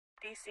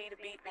DC the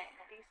beat man.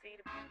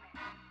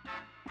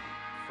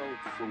 So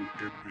epic.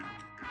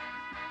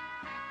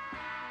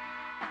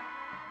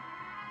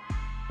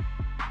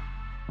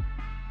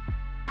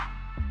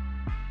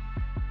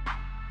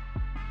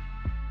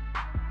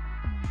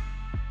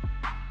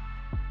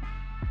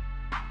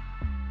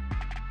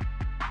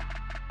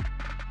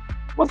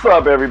 What's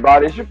up,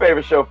 everybody? It's your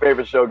favorite show,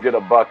 Get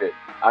a Bucket.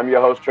 I'm your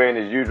host, Trey, and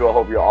as usual, I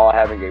hope you're all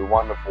having a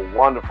wonderful,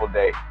 wonderful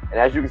day. And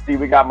as you can see,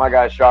 we got my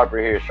guy Sharper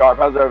here. Sharp,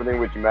 how's everything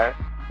with you, man?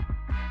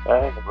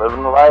 Hey,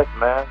 living the life,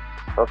 man.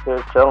 Up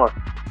here chilling.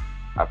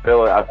 I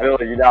feel it.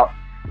 You out?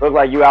 Look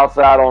like you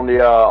outside on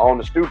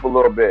the stoop a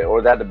little bit, or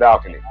is that the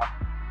balcony?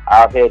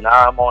 Out here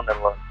now, I'm on the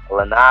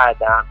Lanai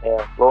down here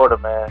in Florida,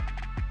 man.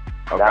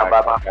 Okay. Down by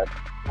my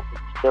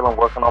chilling,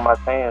 working on my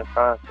tan,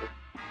 trying to.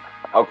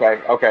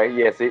 Okay.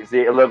 Yeah.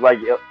 See, it looks like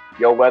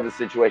your weather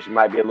situation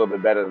might be a little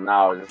bit better than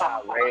ours. It's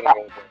not raining or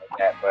anything like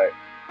that, but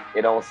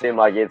it don't seem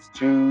like it's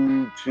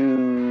too.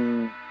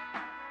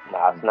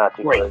 Nah, it's not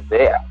too great. good.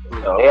 They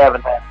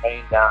haven't had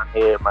rain down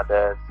here. My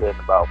dad said in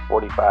about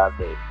 45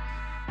 days.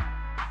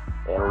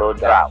 And a little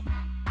drought.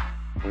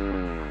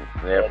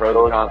 Yeah, pros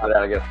and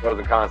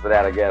cons to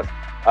that, I guess.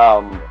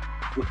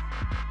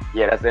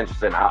 Yeah, that's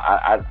interesting.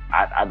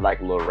 I'd like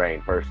a little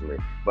rain personally,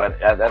 but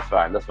that's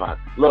fine.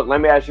 Look, let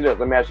me ask you this,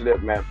 man.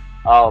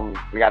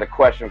 We got a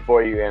question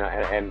for you,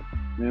 and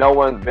no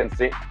one's been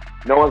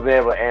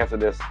able to answer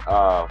this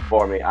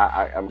for me.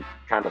 I'm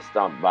kind of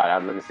stumped by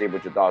it. Let me see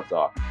what your thoughts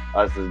are.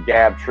 This is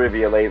Gab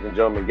Trivia, ladies and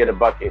gentlemen. Get a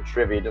bucket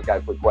trivia. Just got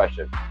a quick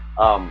question.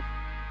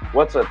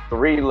 What's a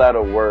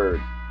 3-letter word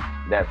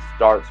that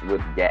starts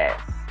with gas?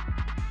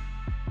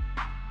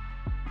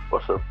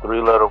 What's a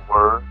 3-letter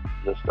word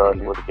that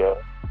starts with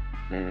gas?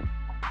 Mm-hmm.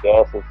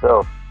 Gas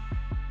itself.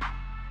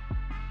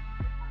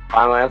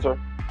 Final answer?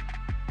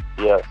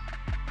 Yes.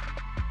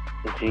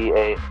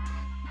 G-A.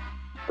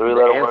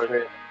 3-letter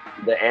word.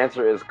 The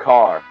answer is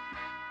car.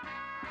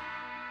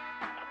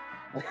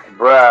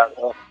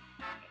 Bruh.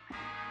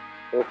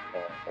 Okay.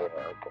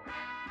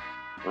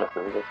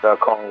 Listen, we can start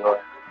calling you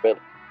Billy.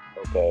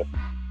 Okay.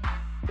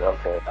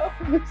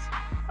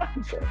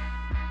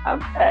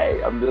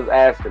 I'm just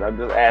asking. I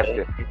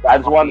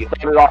just want to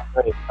start it off.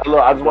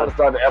 Look, I just want to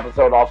start the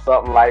episode off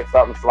something light,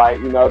 something slight.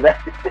 You know that.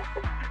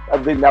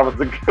 I think that was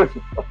a good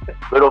one.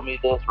 Riddle me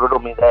this, riddle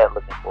me that.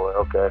 Looking for it.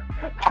 Okay.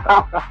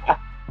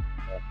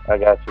 I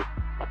got you.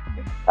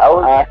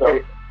 All right.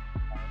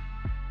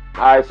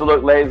 So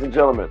look, ladies and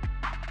gentlemen,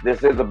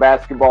 this is a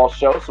basketball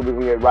show, so we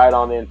can get right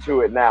on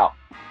into it now.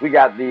 We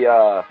got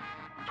the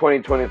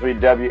 2023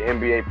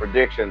 WNBA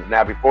predictions.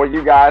 Now, before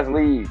you guys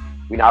leave,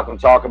 we're not going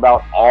to talk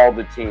about all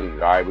the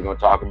teams, all right? We're going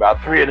to talk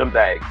about 3 of them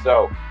things.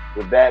 So,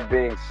 with that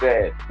being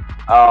said,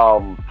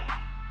 the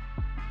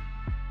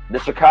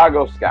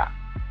Chicago Sky,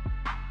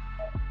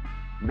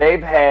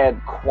 they've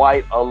had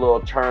quite a little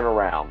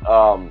turnaround.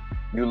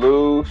 You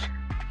lose.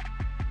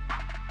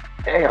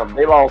 Damn,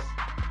 they lost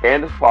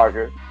Candace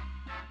Parker,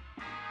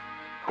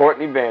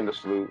 Courtney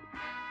Vandersloot,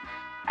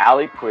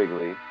 Allie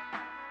Quigley,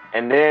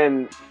 and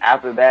then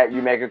after that,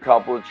 you make a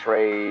couple of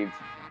trades.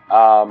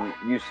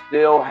 You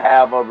still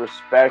have a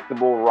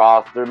respectable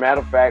roster.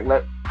 Matter of fact,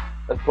 let's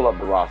pull up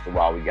the roster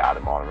while we got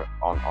him on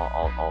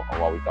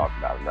while we talk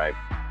about him, right?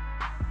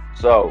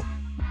 So,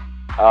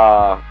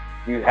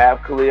 you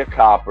have Kalia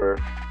Copper,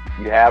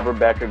 you have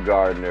Rebecca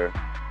Gardner.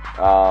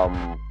 Are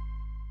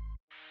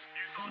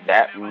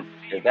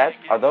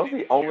those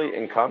the only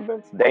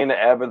incumbents? Dana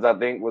Evans, I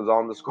think, was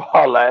on the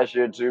squad last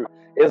year too.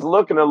 It's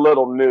looking a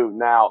little new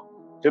now.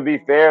 To be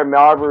fair,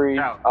 Marbury,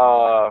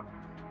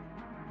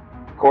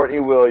 Courtney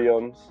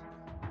Williams,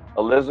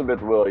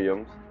 Elizabeth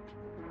Williams.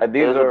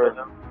 These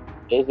are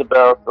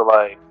Isabel. So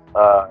like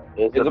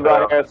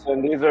Isabel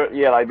Harrison. These are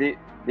these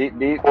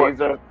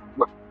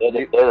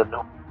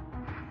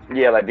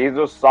are these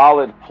are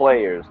solid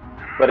players.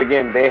 But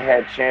again, they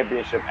had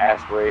championship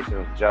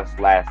aspirations just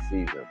last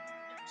season.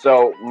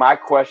 So my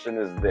question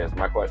is this.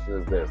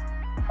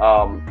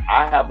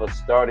 I have a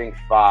starting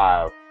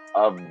 5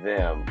 of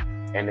them,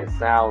 and it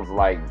sounds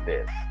like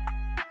this: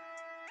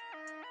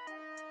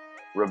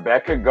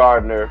 Rebecca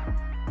Gardner,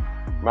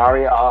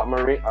 Marina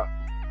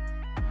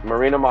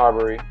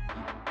Marbury,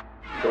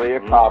 Kalia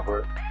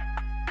Copper,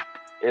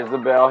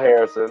 Isabel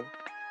Harrison,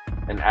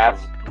 and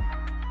Aska.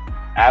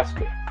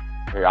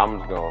 Here, I'm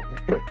just going.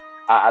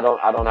 I don't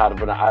know how to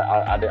pronounce.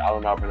 I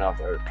don't know how to pronounce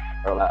her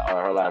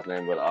last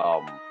name, but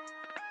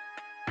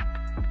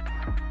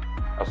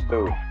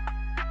Astu.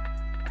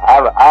 I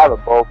have a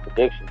bold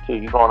prediction too.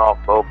 You going off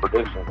bold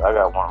predictions? I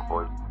got one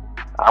for you.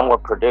 I'm gonna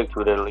predict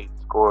who the lead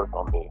scorer is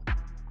gonna be.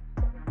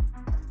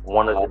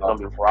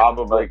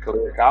 Probably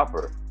Kalia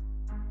Copper.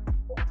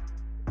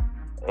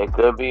 It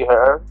could be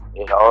her.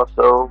 It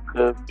also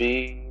could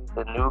be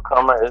the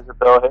newcomer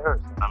Isabel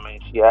Harrison. I mean,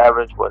 she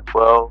averaged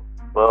 12,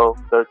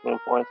 13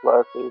 points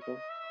last season.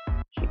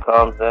 She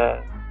comes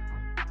in,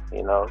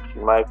 she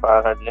might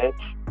find her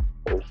niche,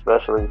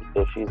 especially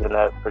if she's in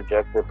that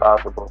projected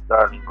possible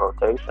starting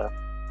rotation.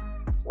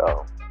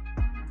 So,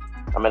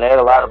 I mean, they had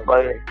a lot of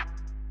players.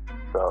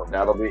 So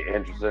that'll be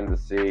interesting to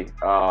see.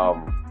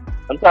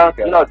 Sometimes,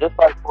 because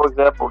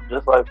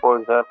just like for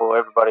example,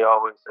 everybody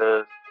always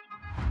says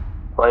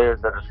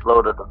players that are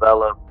slow to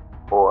develop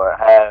or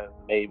have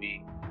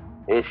maybe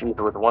issues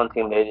with one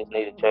team, they just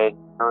need to change.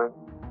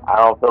 I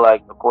don't feel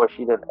like, of course,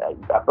 she didn't.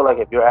 I feel like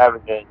if you're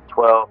averaging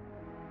 12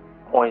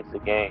 points a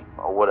game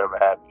or whatever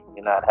have you,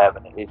 you're not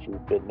having an issue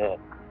fitting in.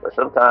 But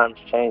sometimes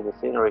change the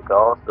scenery can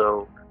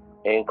also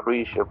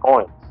increase your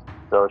points.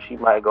 So she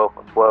might go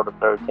from 12 to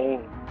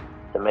 13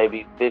 to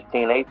maybe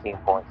 15, 18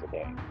 points a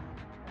game.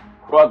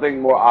 well, I think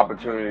more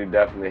opportunity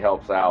definitely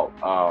helps out.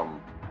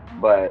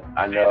 But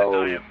I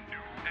know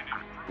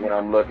when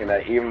I'm looking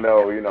at, even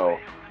though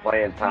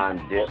playing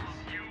time dips,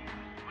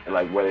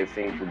 like what it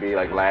seems to be.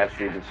 Like last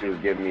season, she was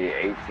giving me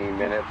 18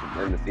 minutes,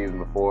 in the season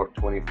before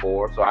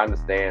 24. So I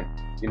understand,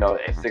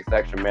 6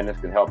 extra minutes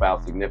can help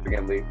out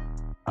significantly.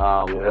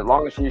 Yeah. As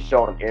long as she's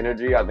showing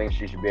energy, I think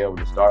she should be able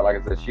to start. Like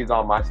I said, she's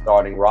on my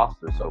starting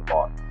roster so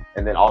far.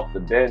 And then off the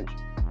bench,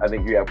 I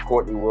think you have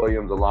Courtney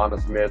Williams,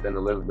 Alana Smith, and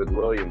Elizabeth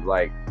Williams.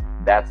 Like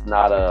that's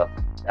not a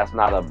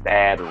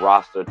bad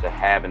roster to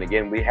have. And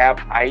again, we have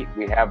height,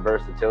 we have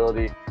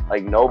versatility.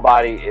 Like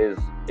nobody is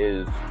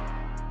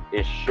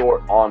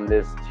short on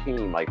this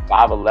team. Like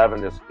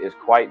 5'11" is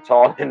quite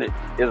tall and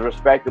is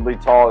respectably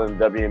tall in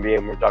the WNBA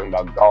when we're talking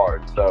about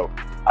guards. So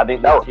I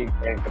think this No, team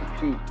can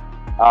compete.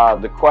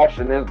 The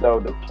question is though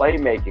the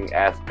playmaking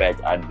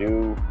aspect.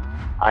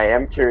 I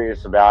am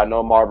curious about. I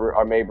know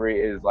Mabry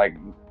is like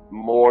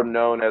more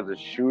known as a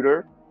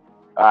shooter.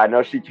 I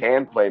know she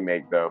can play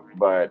make though,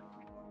 but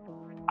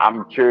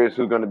I'm curious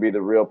who's going to be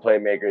the real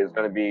playmaker. It's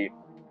going to be.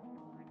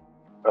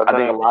 I I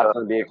think a think, lot's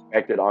going to be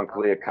expected on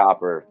Kalia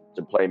Copper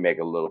to play make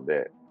a little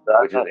bit,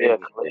 I which is think, yeah,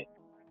 interesting.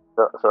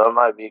 so it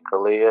might be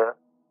Kalia,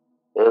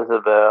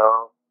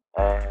 Isabel,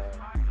 and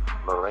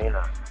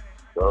Marina.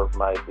 Those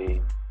might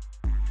be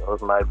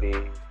those might be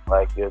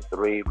like your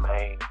three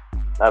main.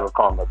 Never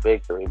call them the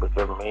big three, but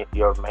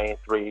your main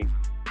three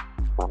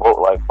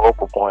like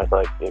focal points.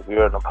 Like if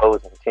you're an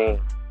opposing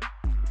team,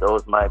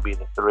 those might be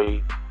the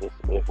three.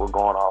 If we're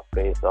going off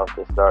based off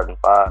the starting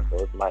five,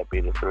 those might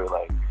be the three.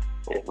 Like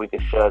if we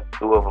could shut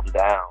two of them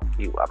down,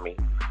 I mean,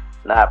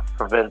 not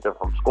prevent them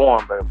from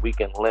scoring, but if we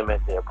can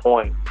limit their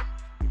points,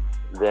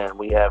 then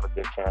we have a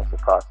good chance of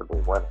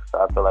possibly winning. So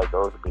I feel like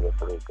those would be the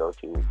three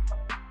go-to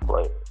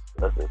players.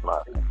 That's just my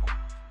opinion.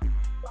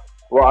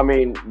 Well, I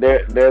mean,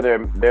 they're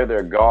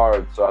their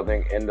guards, so I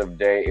think end of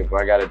day, if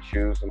I got to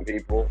choose some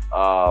people,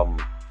 I'm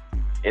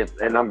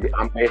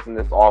basing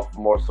this off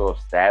more so of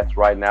stats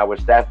right now,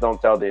 which stats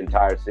don't tell the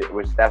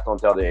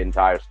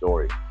entire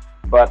story.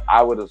 But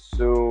I would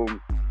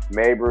assume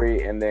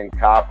Mabry and then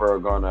Copper are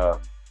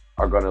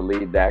gonna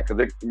lead that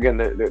because again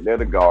they're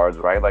the guards,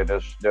 right? Like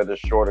they're the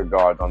shorter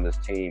guards on this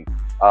team.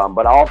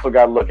 But I also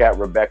got to look at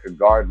Rebecca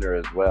Gardner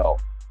as well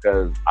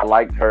because I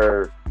liked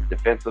her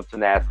defensive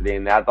tenacity,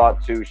 and I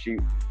thought too she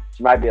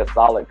might be a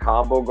solid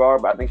combo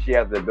guard, but I think she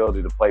has the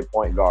ability to play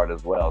point guard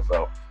as well.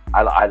 So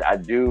I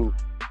do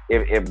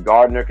if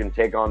Gardner can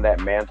take on that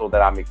mantle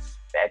that I'm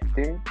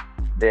expecting,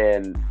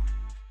 then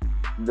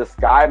the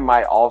Sky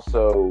might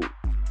also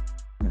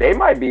they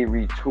might be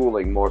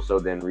retooling more so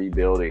than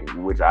rebuilding,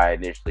 which I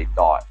initially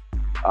thought.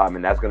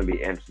 And that's going to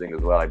be interesting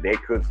as well. Like they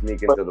could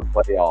sneak But into the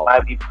playoffs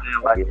might be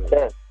playing like again.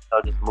 chess,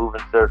 just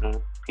moving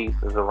certain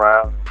pieces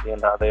around and seeing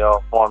how they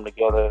all form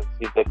together,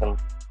 see if they can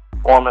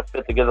form and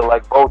fit together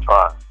like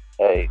Voltron.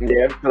 Hey,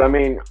 Yeah, because I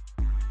mean,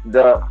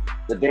 the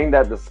thing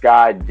that the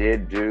Sky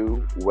did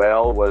do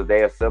well was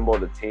they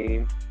assembled a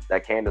team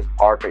that Candace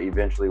Parker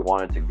eventually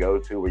wanted to go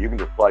to, where you can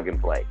just plug and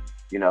play.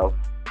 You know,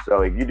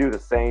 so if you do the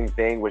same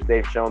thing, which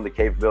they've shown the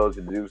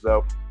capability to do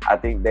so, I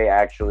think they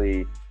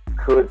actually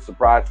could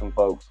surprise some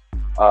folks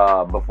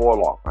before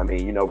long. I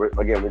mean,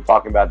 we're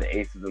talking about the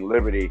Aces and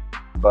Liberty,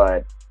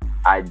 but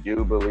I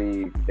do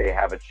believe they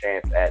have a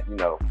chance at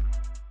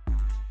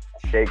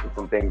shaking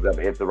some things up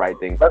if the right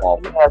things let, fall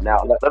let for me them. ask Now,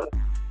 you,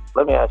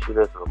 let me ask you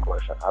this real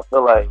question. I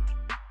feel like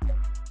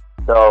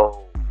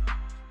so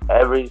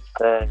ever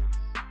since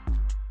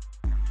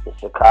the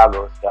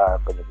Chicago Sky,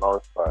 for the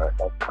most part,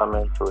 has come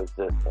into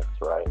existence,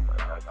 right?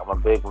 Like, I'm a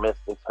big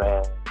Mystics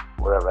fan,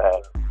 whatever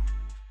have you.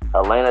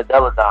 Elena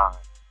Deladon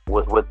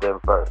was with them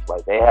first.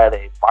 Like they had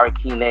a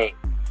marquee name,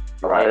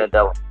 Elena right?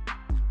 Deladon,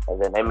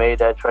 and then they made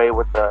that trade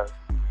with us,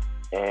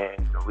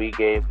 and we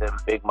gave them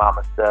Big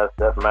Mama Steph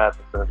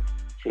Matheson.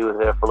 She was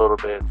there for a little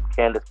bit.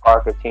 Candace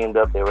Parker teamed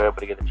up. They were able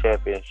to get a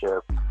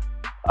championship.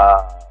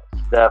 Uh,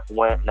 Steph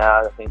went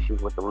now. I think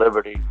she's with the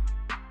Liberty,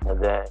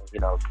 and then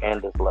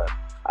Candace left.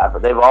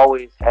 They've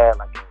always had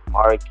like a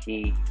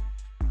marquee,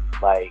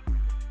 like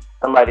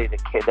somebody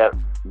that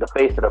the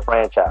face of the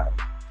franchise.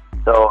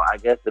 So I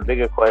guess the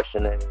bigger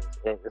question is,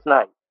 it's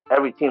not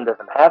every team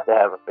doesn't have to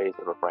have a face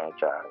of a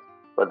franchise,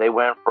 but they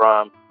went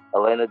from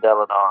Elena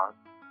Deladon.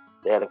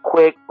 They had a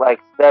quick like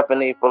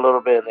Stephanie for a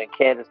little bit, and then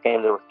Candace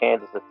came. There was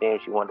Candace's team.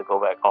 She wanted to go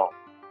back home.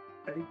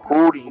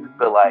 Who do you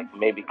feel like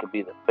maybe could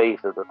be the face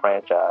of the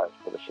franchise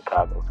for the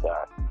Chicago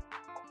Sky?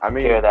 I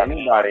Hear mean, that?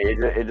 anybody.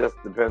 It just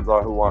depends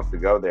on who wants to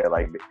go there.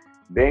 Like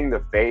being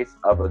the face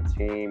of a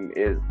team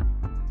is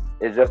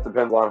it just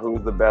depends on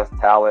who's the best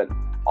talent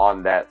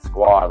on that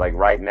squad. Like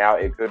right now,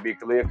 it could be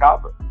Kalia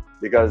Copper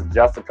because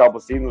just a couple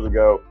seasons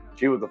ago,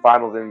 she was the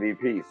Finals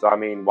MVP. So I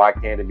mean, why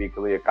can't it be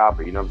Kalia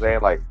Copper? You know what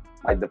I'm saying?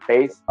 Like the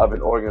face of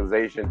an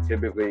organization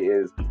typically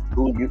is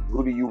who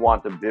do you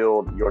want to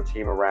build your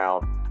team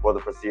around for the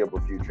foreseeable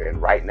future? And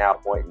right now,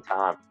 point in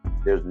time,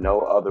 there's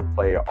no other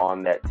player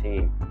on that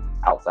team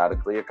outside of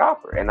Kalia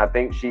Copper. And I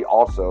think she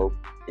also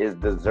is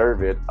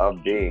deserved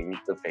of being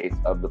the face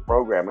of the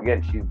program.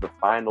 Again, she's the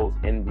Finals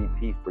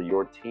MVP for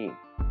your team.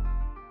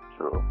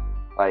 True.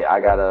 Like I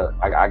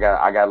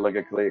gotta look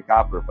at Kalia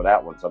Copper for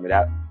that one. So I mean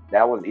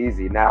that was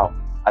easy. Now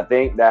I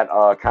think that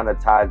kind of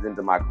ties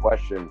into my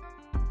question.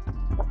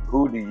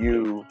 Who do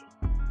you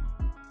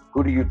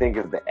think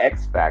is the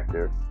X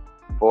factor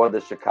for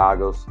the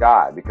Chicago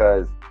Sky?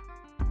 Because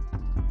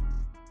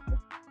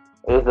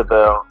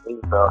Isabel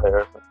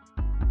Harrison.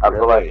 I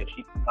feel like really, if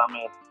she can come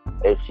in,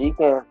 if she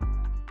can,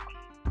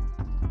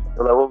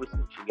 so like what we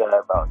see, she got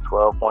about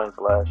 12 points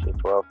last year,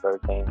 12,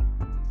 13.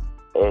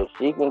 If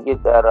she can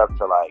get that up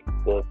to like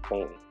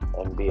 15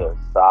 and be a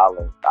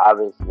solid,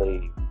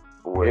 obviously.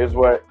 here's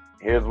what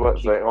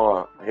say hold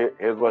on.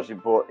 Here's what she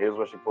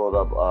pulled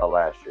up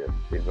last year.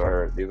 These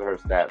are her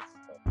stats.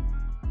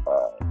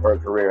 Her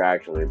career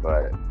actually,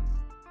 but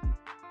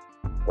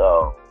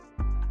So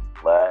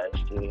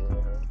last year,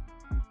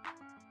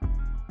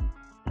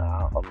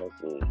 let me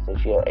see. So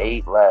she had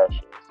 8 last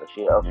year. So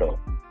she okay.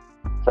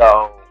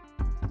 So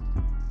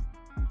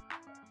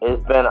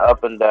it's been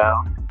up and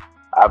down.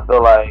 I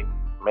feel like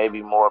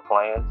maybe more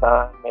playing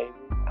time. Maybe.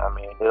 I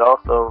mean, it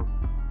also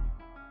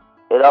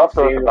is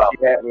about.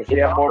 when she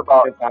had more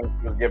playing time,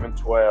 she was given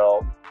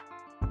 12.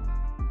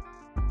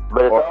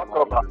 But it's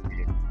also about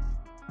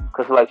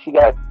because like she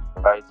got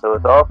right. So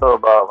it's also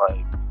about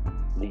like,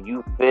 do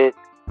you fit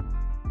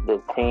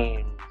the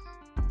team's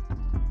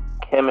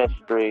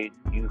chemistry?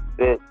 Do you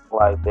fit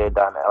like their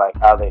dynamic, like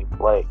how they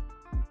play?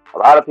 A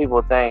lot of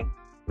people think,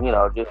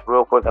 just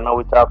real quick. I know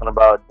we're talking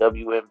about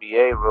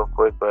WNBA real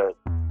quick, but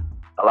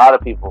a lot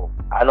of people,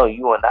 I know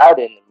you and I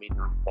didn't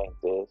immediately think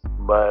this,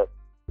 but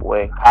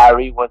when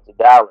Kyrie went to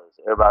Dallas,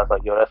 everybody's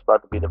like, yo, that's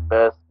about to be the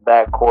best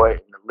backcourt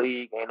in the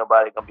league. Ain't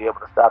nobody going to be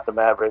able to stop the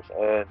Mavericks.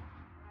 And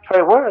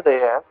Trey, where are they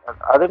at?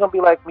 Are they going to be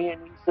like me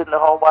and you sitting at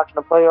home watching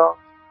the playoffs,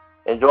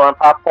 enjoying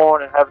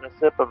popcorn and having a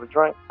sip of a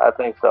drink? I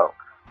think so.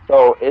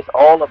 So it's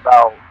all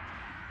about,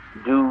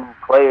 do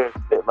players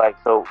fit? Like,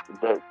 so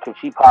could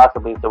she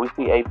possibly, so we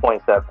see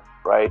 8.7,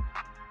 right?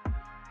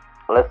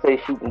 Let's say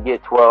she can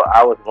get 12.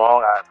 I was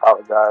wrong. I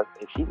apologize.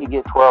 If she can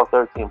get 12,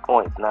 13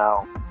 points,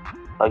 now,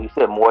 like you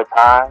said, more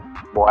time,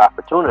 more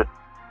opportunity.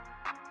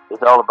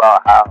 It's all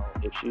about how,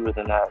 if she was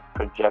in that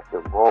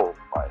projected role,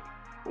 like,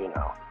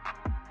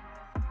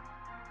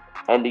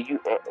 And do you,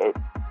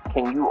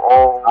 can you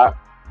all?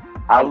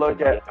 I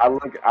look at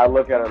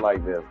it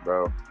like this,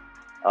 bro.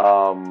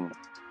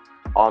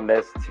 On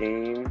this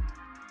team,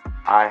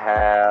 I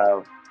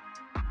have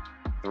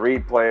 3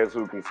 players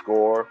who can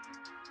score,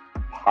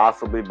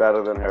 possibly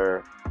better than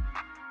her.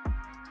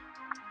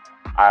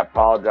 I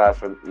apologize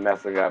for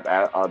messing up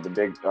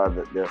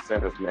the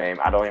center's name.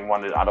 I don't even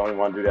want to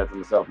do that to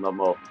myself no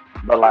more.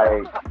 But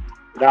like,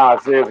 nah,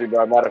 seriously,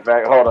 bro. Matter of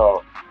fact, hold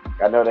on.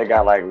 I know they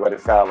got like what it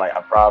sounds like.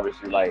 I promise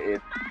you, like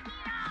it.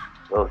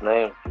 Those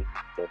names,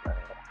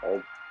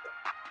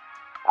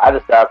 I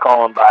just start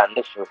calling by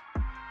initials.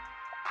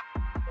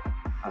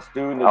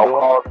 Stu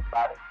Nidor.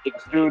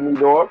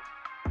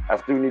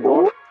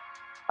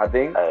 I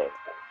think. Hey,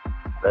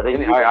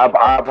 I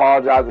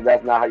apologize if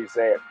that's not how you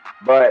say it.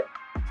 But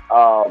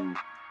on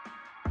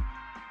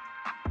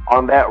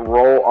that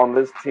role on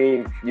this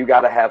team, you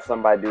got to have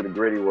somebody do the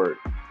gritty work.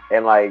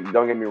 And like,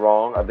 don't get me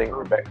wrong, I think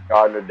Rebecca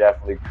Gardner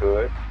definitely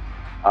could.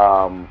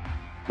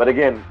 But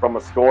again, from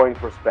a scoring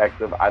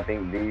perspective, I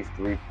think these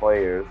 3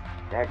 players.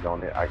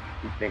 Daggone it! I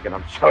keep thinking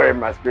I'm showing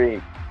my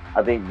screen.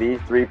 I think these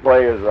 3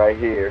 players right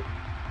here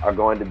are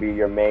going to be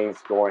your main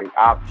scoring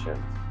options.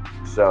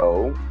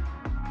 So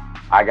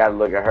I got to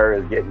look at her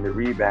as getting the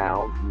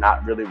rebounds,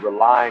 not really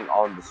relying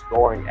on the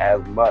scoring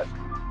as much.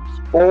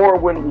 Score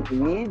when we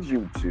need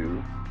you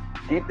to,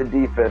 keep the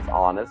defense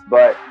honest,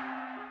 but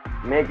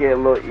make it a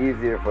little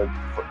easier for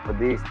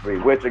these 3,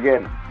 which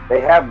again, they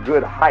have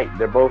good height.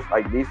 They're both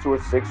like, these 2 are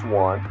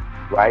 6'1",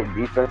 right?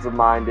 Defensive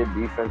minded,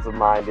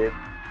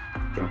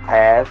 can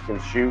pass, can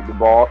shoot the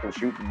ball.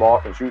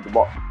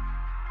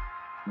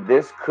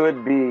 This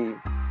could be,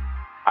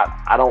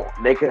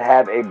 they could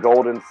have a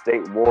Golden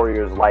State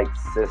Warriors like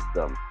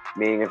system,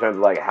 meaning in terms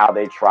of like how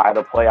they try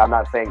to play. I'm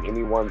not saying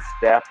anyone's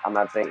Steph. I'm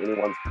not saying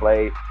anyone's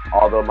Clay,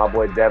 although my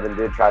boy Devin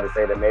did try to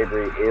say that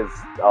Mabry is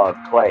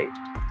Clay.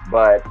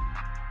 But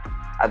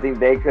I think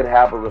they could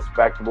have a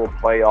respectable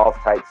playoff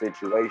type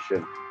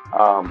situation.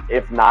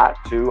 If not,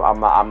 too, I'm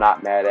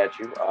not mad at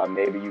you.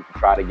 Maybe you could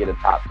try to get a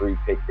top 3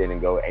 picked in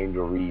and go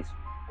Angel Reese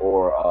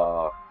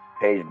or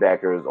Paige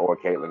Beckers or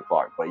Caitlin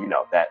Clark. But I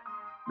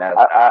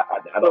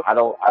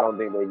don't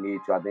think they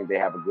need to. I think they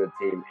have a good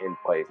team in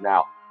place.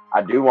 Now,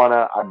 I don't want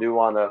to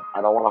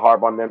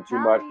harp on them too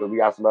much because we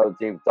got some other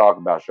teams to talk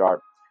about,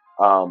 Sharp.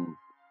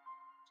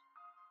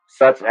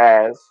 such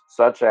as,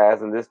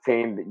 and this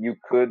team that you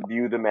could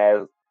view them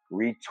as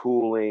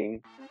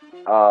retooling.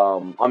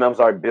 I'm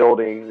sorry,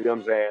 building. You know what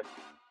I'm saying?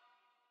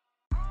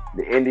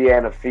 The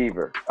Indiana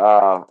Fever.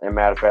 And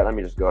matter of fact, let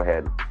me just go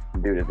ahead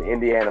and do this. The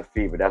Indiana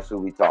Fever. That's who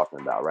we talking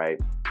about, right?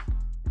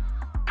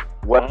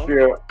 What's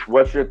your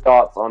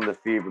thoughts on the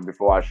Fever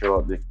before I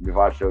show the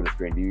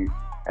screen?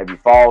 Have you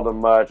followed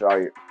them much?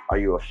 Are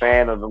you a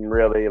fan of them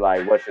really?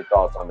 Like, what's your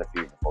thoughts on the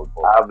Fever?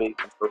 I'll be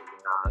completely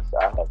honest.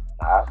 I have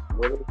not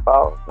really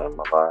followed them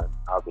a lot.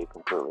 I'll be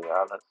completely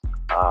honest.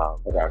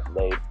 Okay.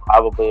 They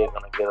probably are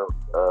going to get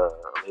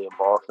Aaliyah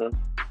Boston,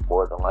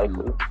 more than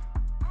likely.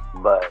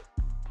 But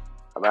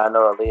I mean, I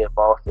know Aaliyah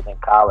Boston in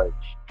college,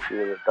 she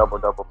was a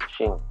double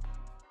machine.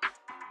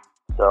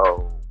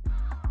 So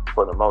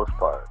for the most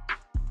part,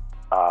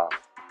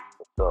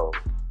 so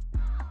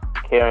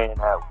carrying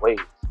that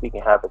weight.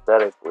 Speaking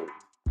hypothetically,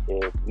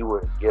 if you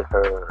were to get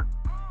her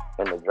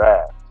in the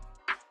draft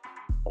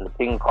and the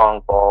ping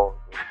pong ball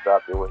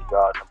drop your way,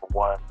 y'all number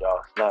one,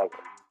 y'all snag it.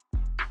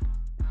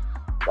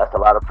 That's a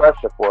lot of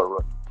pressure for a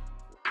rookie.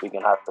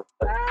 Speaking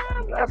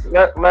hypothetically, Let's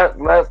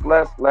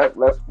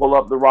pull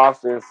up the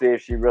roster and see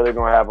if she really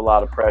gonna have a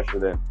lot of pressure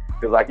then.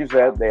 Because like you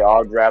said, they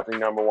are drafting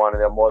number one,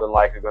 and they're more than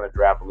likely gonna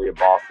draft Aaliyah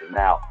Boston.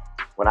 Now,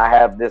 when I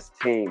have this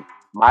team,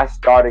 my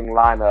starting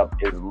lineup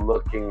is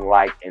looking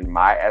like, in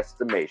my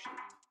estimation,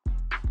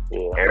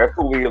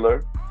 Erica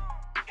Wheeler,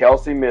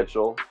 Kelsey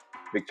Mitchell,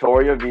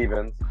 Victoria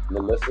Vivens,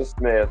 Melissa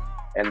Smith,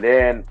 and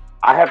then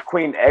I have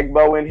Queen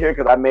Egbo in here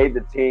because I made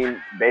the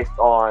team based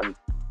on,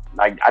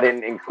 like, I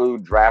didn't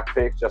include draft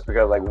picks just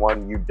because, like,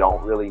 one, you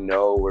don't really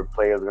know where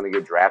players are going to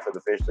get drafted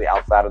officially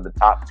outside of the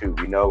top two.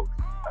 We know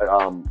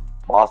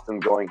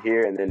Boston's going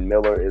here, and then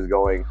Miller is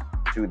going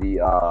to the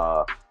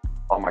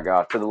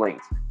to the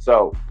Lynx.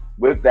 So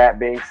with that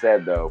being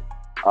said, though,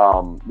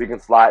 we can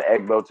slide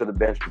Egbo to the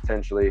bench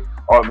potentially,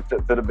 or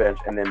to the bench,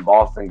 and then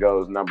Boston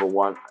goes number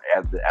one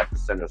at the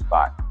center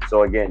spot.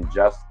 So again,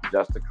 just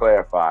to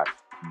clarify,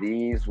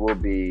 these will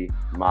be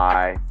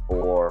my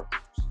four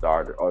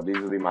starters, or these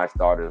will be my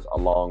starters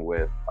along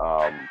with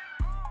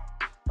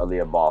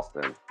Aaliyah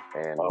Boston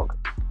and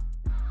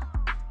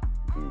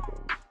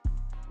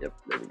Yep,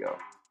 there we go.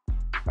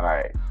 All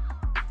right.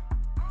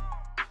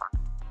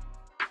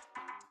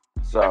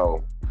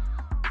 So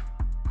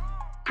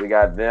we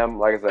got them,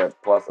 like I said,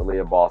 plus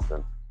Aaliyah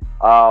Boston.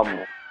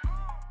 I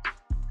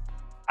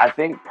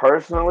think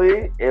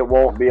personally, it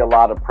won't be a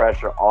lot of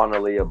pressure on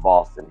Aaliyah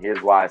Boston.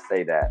 Here's why I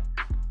say that: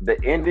 the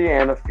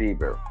Indiana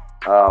Fever.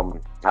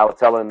 I was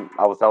telling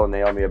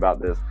Naomi about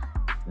this.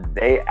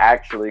 They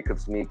actually could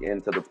sneak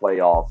into the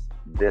playoffs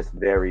this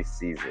very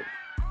season.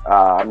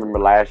 I remember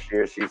last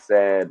year she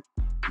said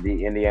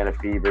the Indiana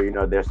Fever.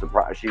 They're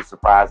surprised. She's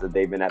surprised that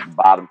they've been at the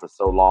bottom for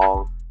so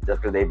long,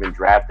 just because they've been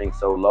drafting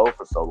so low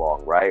for so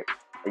long, right?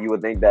 And you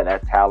would think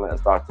that talent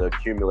starts to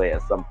accumulate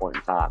at some point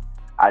in time.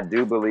 I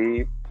do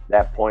believe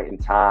that point in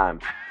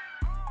time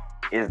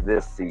is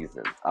this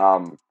season.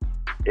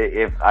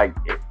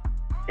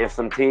 If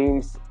some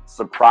teams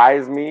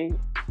surprise me,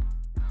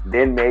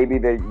 then maybe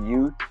the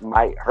youth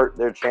might hurt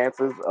their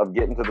chances of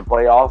getting to the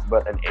playoffs.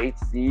 But an 8th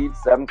seed,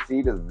 7th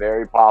seed is a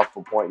very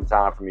possible point in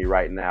time for me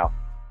right now.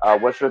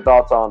 What's your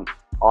thoughts on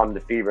the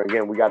Fever?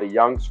 Again, we got a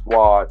young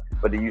squad,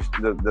 but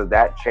does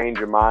that change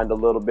your mind a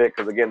little bit?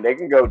 Because again, they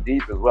can go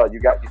deep as well. You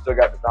still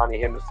got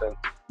Donnie Henderson,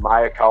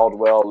 Maya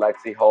Caldwell,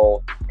 Lexi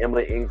Hull,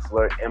 Emily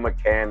Inksler, Emma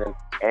Cannon,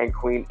 and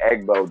Queen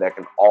Egbo that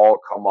can all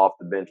come off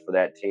the bench for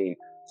that team.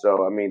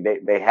 So I mean,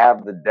 they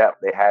have the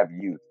depth, they have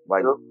youth.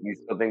 Like, you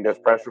still think there's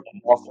pressure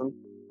from Boston?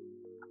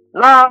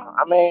 No,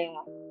 I mean,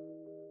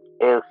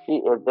 if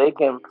they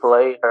can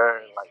play her,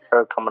 like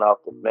her coming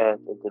off the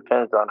bench, it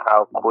depends on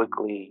how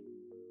quickly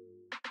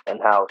and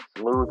how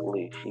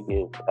smoothly she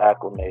gets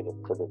acclimated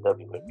to the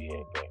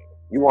WNBA game.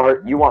 You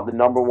want the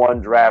number one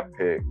draft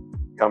pick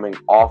coming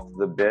off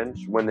the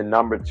bench when the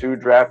number 2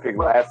 draft pick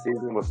last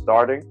season was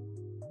starting?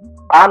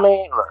 I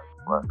mean,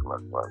 look.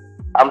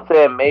 I'm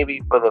saying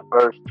maybe for the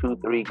first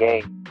 2-3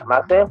 games. I'm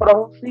not saying for the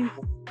whole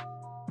season.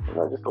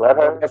 Just let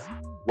her.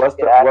 What's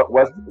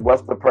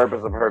the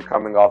purpose of her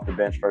coming off the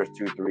bench first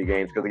 2-3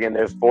 games? Because again,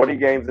 there's 40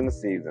 games in the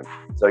season.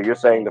 So you're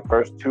saying the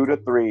first 2 to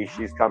 3,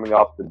 she's coming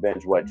off the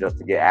bench, just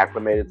to get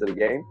acclimated to the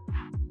game?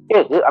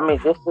 Yeah, I mean,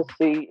 just to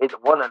see. It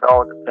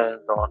all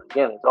depends on.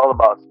 Again, it's all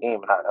about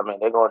scheme. I mean,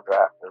 they're going to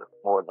draft her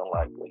more than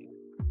likely.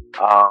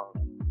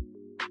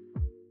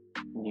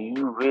 Do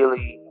you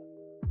really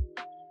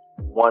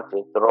want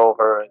to throw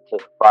her into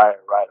the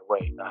fire right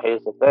away? Now,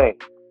 here's the thing.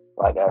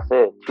 Like I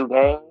said, 2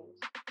 games.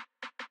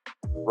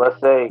 Let's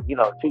say,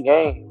 2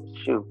 games.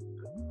 Shoot,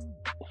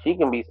 she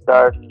can be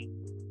starting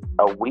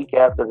a week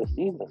after the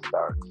season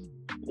starts.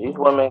 These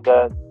women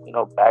got,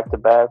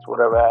 back-to-backs,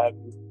 whatever have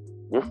you,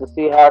 just to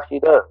see how she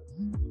does.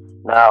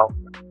 Now,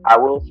 I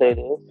will say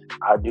this.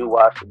 I do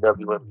watch the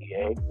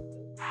WNBA.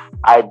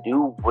 I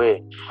do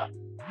wish,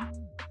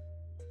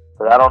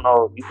 because I don't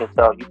know, you can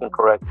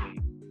correct me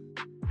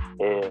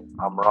if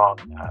I'm wrong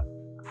or not.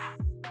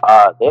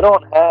 They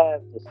don't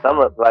have the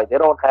summer, like, they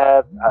don't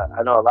have,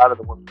 I know a lot of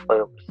the women play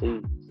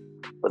overseas.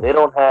 but they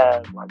don't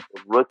have like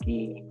the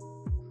rookie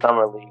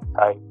summer league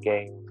type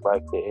games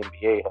like the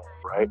NBA has,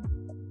 right?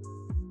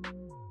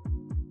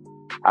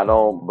 I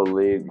don't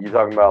believe you're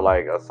talking about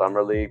like a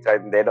summer league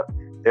type. They don't.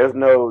 There's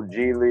no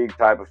G League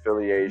type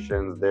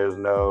affiliations. There's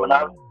no. When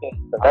I was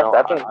that's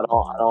I think I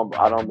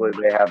don't believe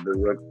they have the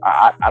rook.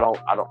 I don't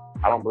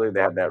believe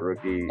they have that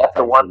rookie. that's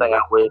the type one thing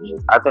I wish.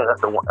 affiliation. I think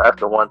that's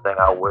the one thing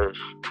I wish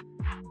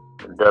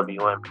the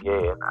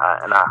WNBA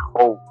and I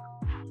hope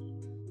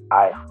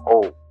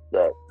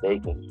that they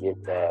can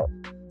get that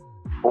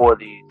for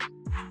these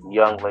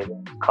young ladies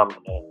coming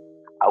in.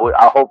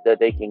 I hope that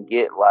they can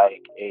get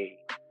like a,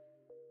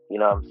 you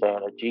know what I'm saying,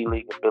 a G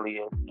League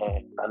affiliate,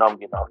 and I know I'm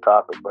getting off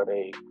topic, but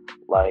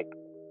like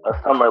a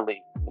summer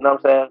league. You know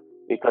what I'm saying?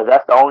 Because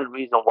that's the only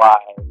reason why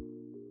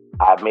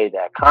I made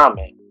that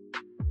comment.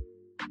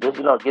 Just,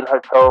 you know, getting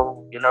her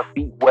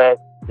feet wet,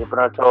 dipping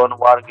her toe in the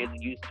water,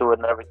 getting used to it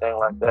and everything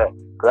like that.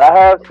 Because I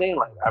have seen,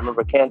 like, I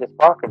remember Candace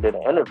Parker did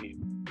an interview,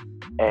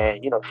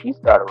 and, you know, she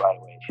started right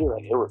away. She was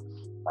like, it was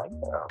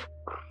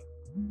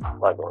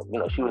you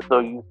know, she was so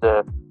used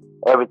to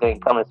everything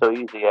coming so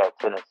easy at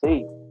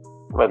Tennessee.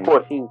 But of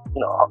course, she's, you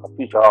know, a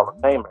future Hall of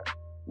Famer.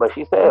 But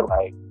she said,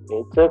 like,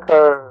 it took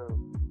her,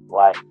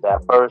 like,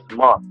 that first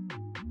month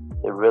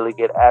to really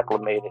get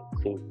acclimated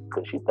to,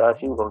 because she thought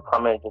she was going to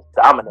come in and just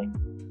dominate.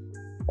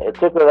 It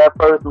took her that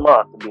first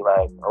month to be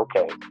like,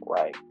 okay,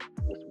 like,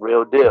 it's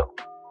real deal.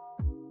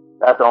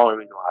 That's the only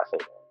reason why I say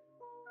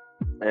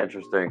that.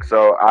 Interesting.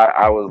 So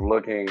I was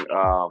looking.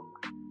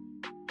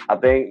 I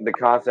think the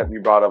concept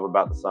you brought up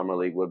about the summer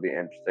league would be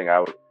interesting.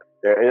 I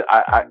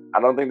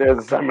don't think there's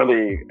a summer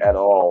league at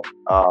all.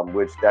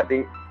 Which I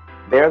think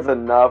there's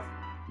enough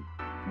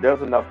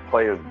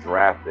players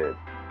drafted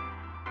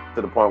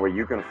to the point where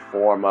you can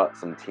form up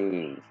some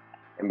teams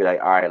and be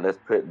like, all right, let's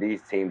put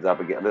these teams up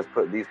against, let's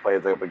put these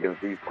players up against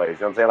these players.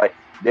 You know what I'm saying? Like,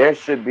 there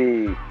should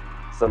be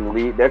some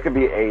league. There could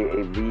be a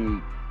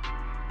league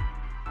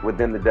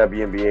within the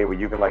WNBA where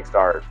you can like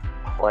start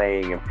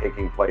playing and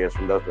picking players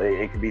from those.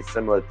 It could be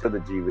similar to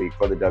the G League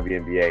for the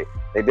WNBA.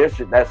 Like,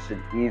 that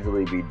should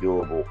easily be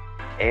doable.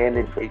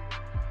 And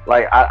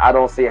I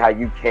don't see how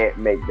you can't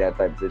make that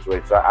type of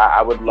situation. So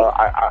I would love.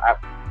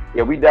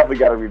 Yeah, we definitely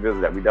got to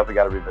revisit that.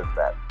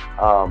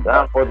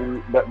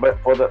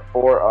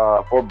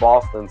 For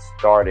Boston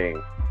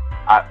starting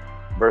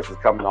versus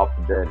coming off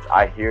the bench,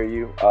 I hear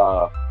you.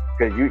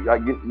 Because you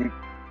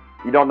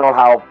don't know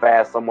how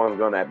fast someone's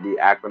going to be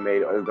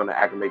acclimated or is going to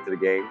acclimate to the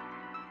game.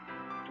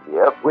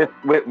 Yep. With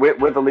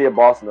Aaliyah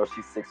Boston, though,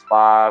 she's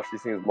 6'5", she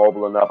seems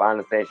mobile enough. I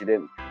understand she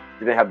didn't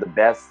have the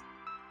best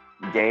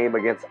game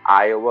against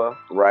Iowa,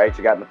 right?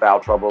 She got into foul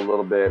trouble a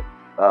little bit.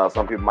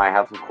 Some people might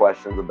have some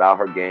questions about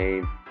her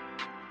game.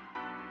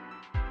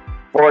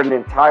 For an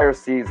entire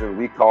season,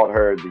 we called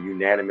her the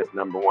unanimous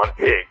number one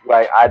pick.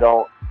 Like, I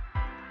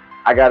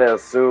gotta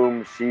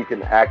assume she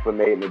can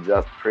acclimate and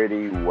adjust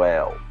pretty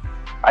well.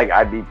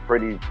 I'd be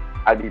pretty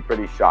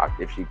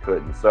shocked if she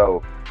couldn't.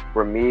 So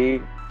for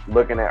me,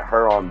 looking at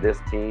her on this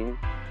team,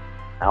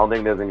 I don't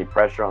think there's any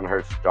pressure on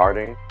her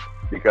starting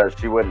because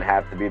she wouldn't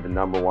have to be the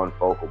number one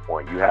focal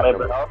point. You have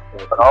to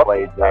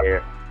play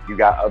there. You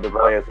got other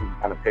players who can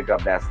kind of pick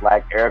up that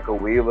slack. Erica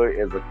Wheeler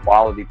is a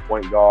quality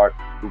point guard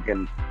who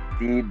can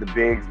feed the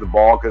bigs the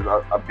ball, because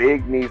a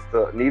big needs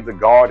a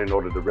guard in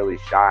order to really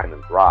shine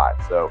and thrive.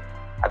 So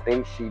I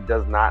think she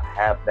does not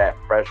have that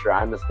pressure.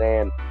 I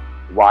understand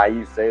why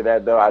you say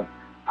that, though.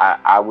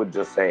 I would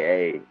just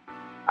say,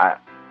 I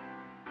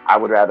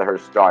would rather her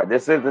start.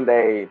 This isn't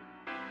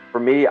for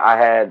me.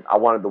 I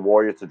wanted the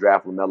Warriors to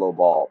draft LaMelo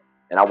Ball,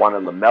 and I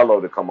wanted LaMelo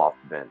to come off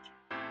the bench.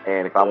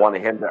 And if I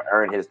wanted him to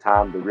earn his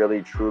time to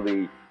really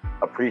truly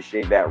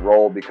appreciate that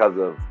role because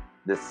of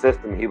the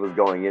system he was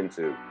going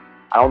into,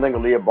 I don't think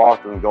Aaliyah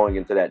Boston is going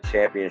into that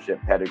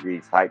championship pedigree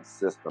type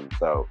system.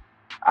 So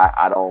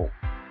I'm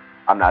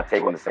not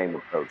taking the same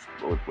approach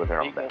with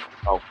her on that.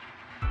 Oh,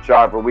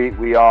 Sharper,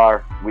 we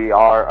are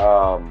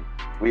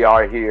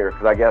here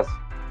because I guess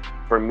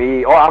for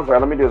me. Oh, I'm sorry.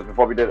 Let me do this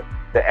before we did it.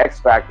 The X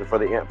factor for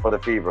the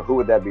Fever. Who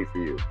would that be for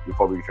you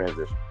before we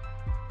transition?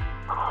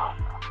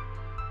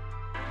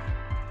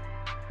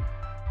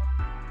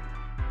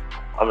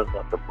 I'm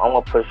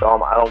gonna push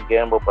all I don't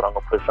gamble, but I'm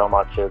gonna push all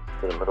my chips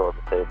to the middle of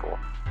the table.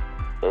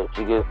 If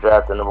she gets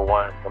drafted number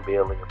one, it's gonna be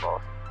Aaliyah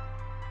Boston.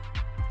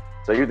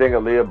 So you think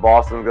Aaliyah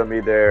Boston's gonna be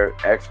their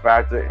X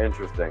factor?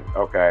 Interesting.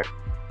 Okay.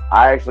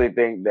 I actually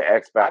think the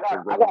X factor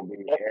is gonna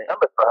be.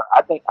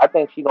 I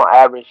think she's gonna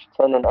average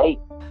 10 and 8.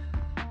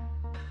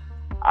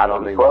 I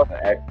don't think that's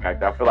the X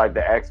factor. I feel like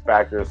the X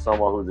factor is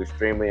someone who's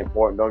extremely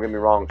important. Don't get me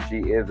wrong, she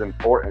is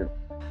important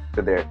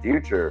to their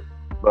future,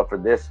 but for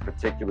this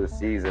particular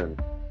season,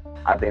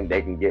 I think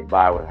they can get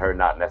by with her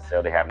not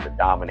necessarily having to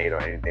dominate or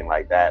anything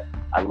like that.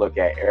 I look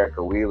at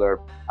Erica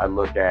Wheeler. I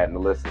look at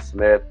Nalissa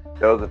Smith.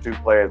 Those are two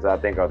players that I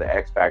think are the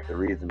X factor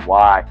reason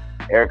why.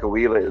 Erica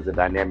Wheeler is a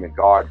dynamic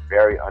guard,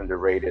 very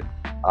underrated.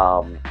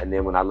 And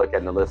then when I look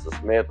at Nalissa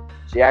Smith,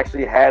 she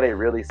actually had a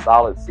really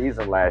solid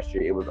season last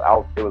year. It was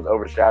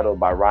overshadowed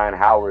by Ryan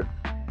Howard's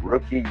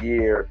rookie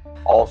year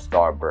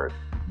All-Star berth.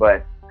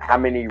 But how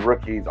many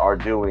rookies are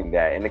doing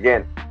that. And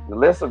again,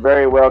 Melissa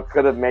very well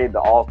could have made the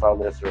All-Star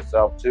list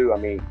herself too. I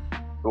mean,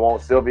 who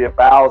won't Sylvia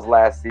Fowles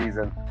last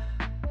season?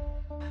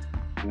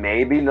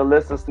 Maybe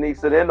Nalissa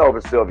sneaks it in over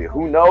Sylvia.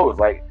 Who knows?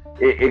 Like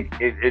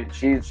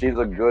she's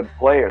a good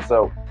player.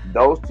 So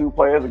those two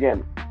players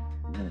again,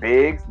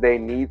 bigs, they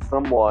need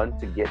someone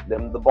to get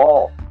them the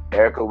ball.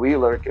 Erica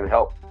Wheeler can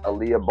help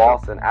Aaliyah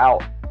Boston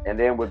out, and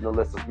then with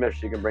Nalissa Smith,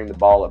 she can bring the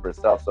ball up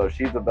herself. So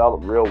she's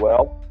developed real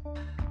well.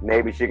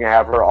 Maybe she can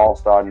have her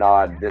All-Star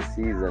nod this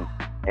season.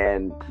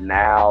 And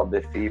now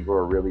the Fever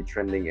are really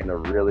trending in a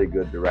really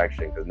good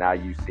direction because now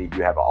you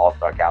have an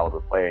All-Star caliber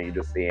player, and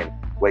you're just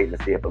waiting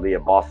to see if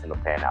Aaliyah Boston will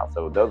pan out.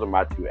 So those are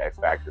my two X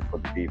factors for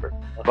the Fever.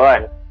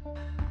 But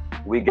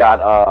we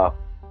got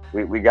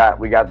we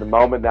got the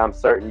moment that I'm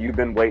certain you've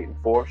been waiting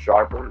for,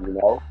 Sharper. You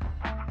know.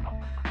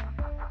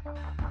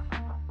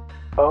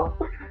 Oh.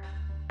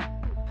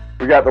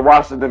 We got the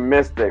Washington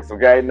Mystics.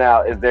 Okay,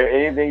 now is there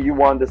anything you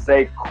wanted to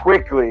say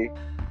quickly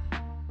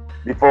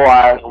before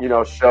I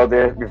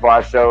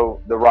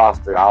show the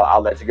roster?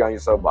 I'll let you go on your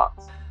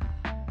soapbox.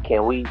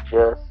 Can we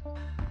just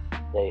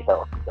stay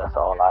healthy? That's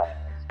all I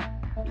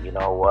ask. You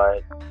know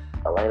what,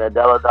 Elena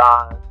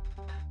Deladon,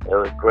 it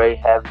was great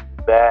having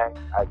you back.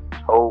 I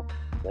just hope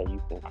that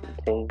you can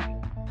continue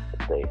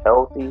to stay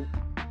healthy.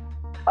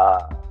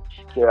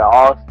 Shakira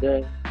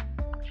Austin,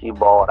 she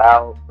balled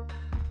out.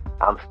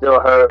 I'm still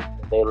hurt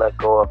that they let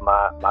go of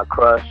my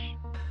crush,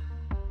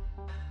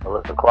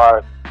 Melissa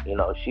Clark.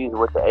 She's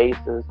with the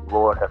Aces.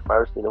 Lord have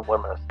mercy, the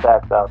women are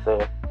stacked out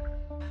there.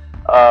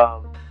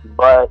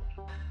 But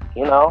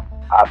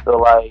I feel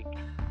like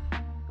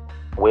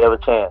we have a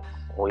chance.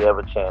 We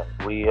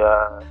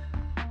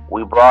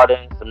brought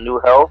in some new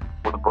help.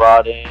 We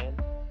brought in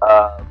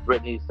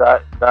Brittany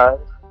Skies.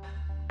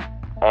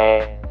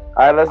 And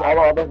all right,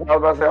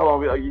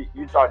 hold on.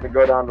 You talking to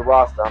go down the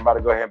roster. I'm about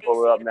to go ahead and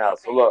pull it up now.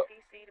 So look,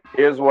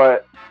 here's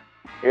what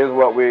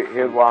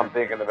I'm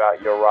thinking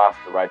about your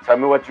roster, right? Tell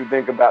me what you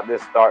think about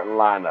this starting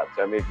lineup.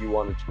 Tell me if you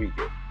want to tweak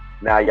it.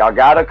 Now, y'all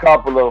got a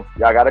couple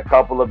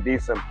of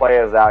decent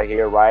players out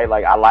here, right?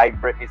 Like I like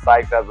Brittany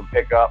Sykes as a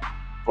pickup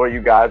for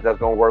you guys. That's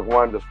gonna work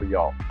wonders for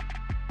y'all.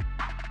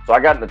 So I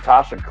got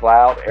Natasha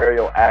Cloud,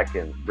 Ariel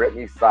Atkins,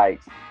 Brittany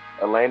Sykes,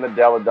 Elena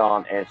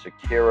Deladon, and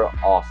Shakira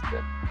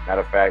Austin.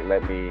 Matter of fact,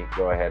 let me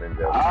go ahead and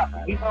do it.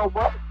 You know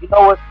what? You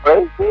know what's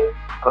crazy?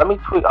 Let me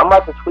tweak. I'm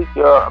about to tweak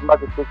your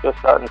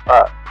starting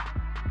five.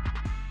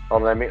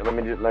 Let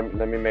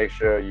me make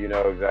sure you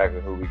know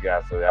exactly who we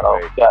got. So that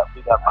way,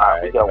 we got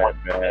mine. We got one.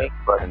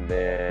 And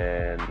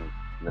then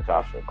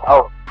Natasha.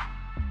 Oh,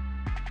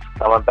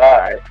 coming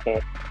back. Right.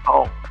 Can't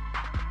home.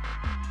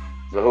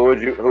 So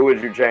who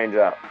would you change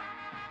up?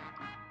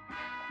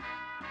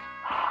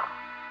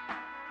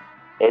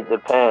 It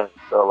depends.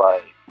 So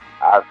like,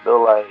 I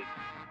feel like.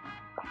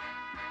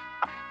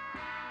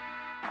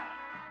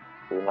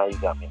 See, now you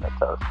got me in a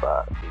tough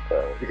spot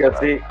because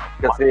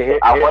here,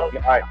 all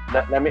right.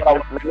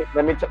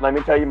 Let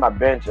me tell you my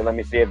bench, and let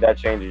me see if that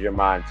changes your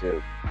mind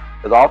too.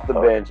 Because off the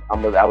bench, I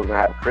was gonna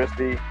have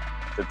Christy,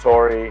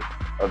 Satori,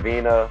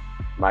 Avina,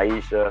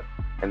 Maisha,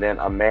 and then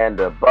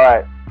Amanda.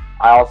 But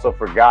I also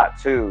forgot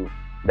too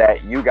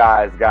that you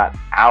guys got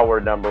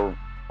our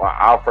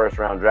first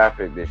round draft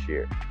pick this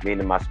year,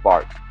 meaning my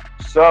Sparks.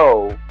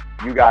 So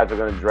you guys are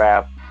gonna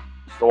draft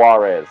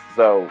Suarez.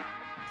 So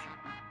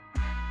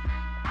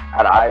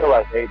I feel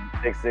like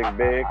 8'6"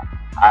 big.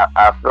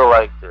 I feel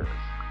like this.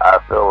 I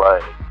feel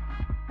like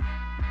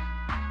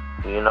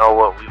you know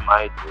what we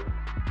might do,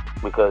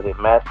 because it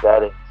matched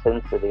that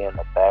intensity in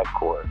the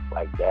backcourt,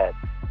 like that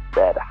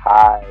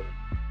high.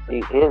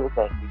 See, here's the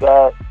thing: you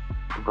got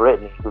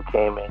Brittany, who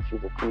came in.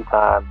 She's a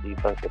 2-time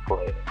defensive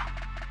player.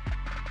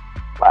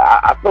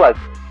 Like I feel like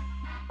this.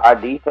 Our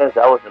defense,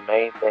 that was the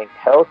main thing.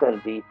 Health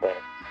and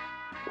defense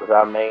was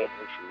our main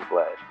issues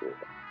last year.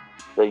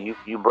 So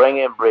you bring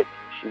in Brittany.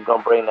 She's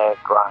going to bring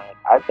that grind.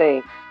 I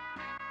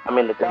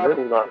mean, the top is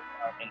going to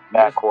in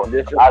backcourt.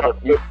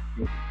 You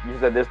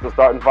said this the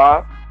starting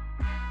five?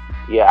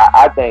 Yeah,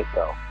 I think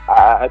so.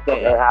 I think,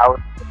 okay.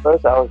 And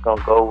first I was going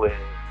to go with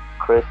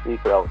Christy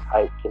because I was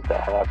hyped just to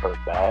have her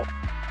back.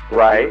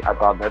 Right, I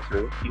thought that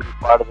too. She was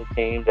part of the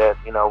team that,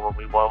 when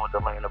we won with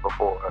Atlanta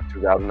before.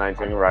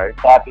 2019, right.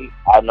 Happy.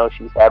 I know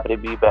she's happy to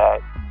be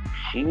back.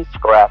 She's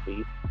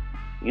scrappy.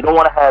 You don't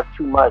want to have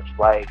too much,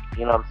 like,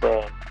 you know what I'm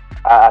saying?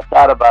 I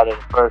thought about it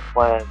at first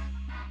glance.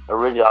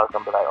 Originally, I was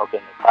going to be like,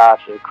 okay,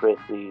 Natasha,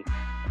 Christy,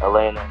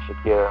 Elena,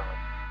 Shakira,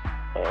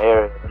 and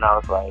Ariel. And I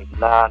was like,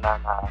 nah.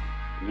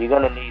 You're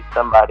going to need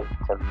somebody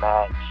to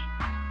match.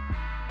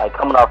 Like,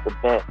 coming off the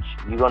bench,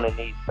 you're going to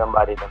need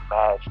somebody to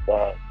match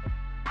that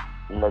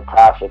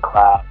Natasha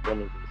Cloud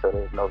energy so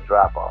there's no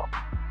drop-off.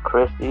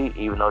 Christy,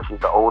 even though she's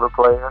an older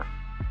player,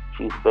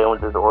 she's been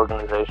with this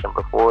organization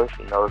before.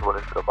 She knows what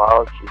it's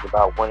about. She's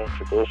about winning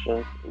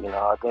traditions.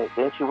 I think,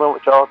 didn't she win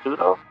with y'all too,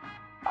 though?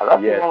 I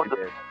thought she won with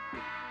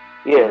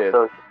Yeah,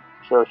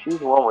 so she's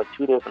won with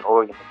 2 different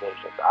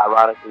organizations.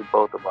 Ironically,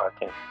 both of our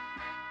teams.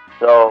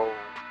 So,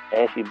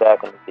 and she's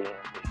back in the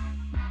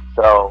DNB.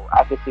 So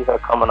I could see her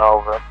coming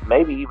over,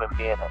 maybe even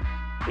being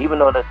even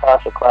though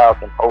Natasha Cloud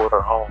can hold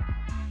her own,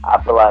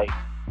 I feel like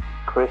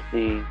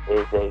Christy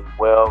is a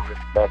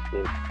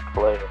well-respected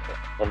player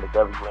in the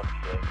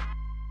WNBA,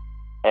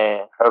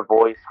 and her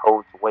voice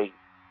holds weight.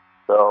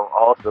 So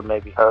also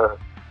maybe her,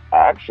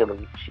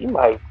 actually, she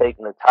might take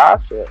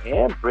Natasha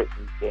and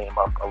Brittany's game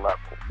up a level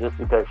just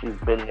because she's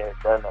been there,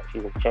 done that.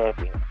 She's a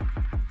champion.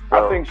 I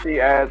So think she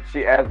adds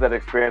that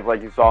experience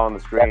like you saw on the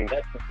screen.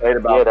 that's Played yeah,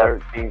 about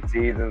that's 13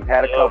 seasons,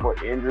 had a yeah, couple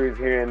of injuries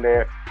here and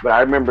there. But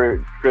I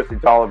remember Christy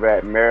Tolliver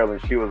at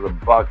Maryland. She was a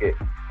bucket.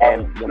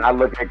 And when I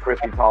look at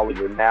Christy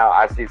Tolliver now,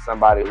 I see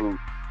somebody who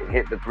can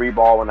hit the three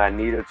ball when I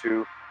need her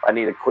to. If I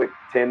need a quick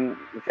 10,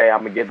 okay, I'm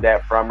gonna get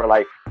that from her.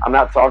 Like I'm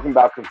not talking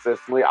about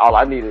consistently. All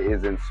I need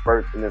is in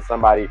spurts, and then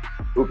somebody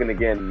who can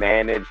again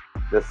manage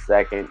the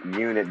second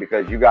unit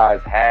because you guys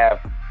have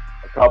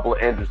a couple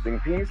of interesting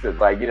pieces.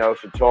 Like,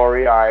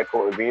 Shatori, all right,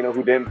 Corvina,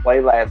 who didn't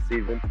play last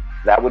season.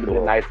 That would have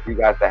been yeah. nice for you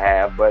guys to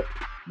have, but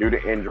due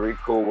to injury,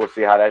 cool. We'll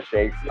see how that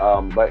shakes.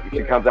 But she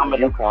comes out of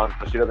Coming in, UConn,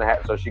 so she doesn't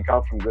have. So she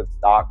comes from good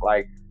stock.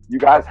 Like you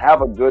guys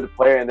have a good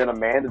player, and then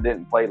Amanda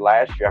didn't play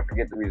last year. I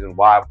forget the reason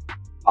why,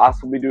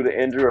 possibly due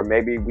to injury, or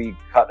maybe we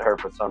cut her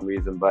for some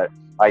reason. But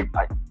like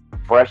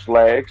fresh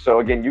legs. So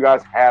again, you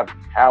guys have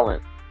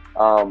talent.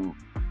 Um,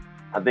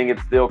 I think it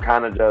still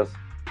kind of just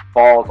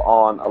falls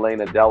on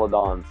Elena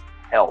Deladon's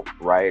health,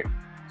 right?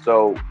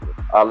 So,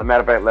 matter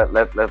of fact,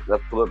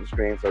 let's pull up the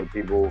screen so that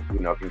people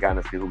can kind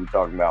of see who we're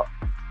talking about.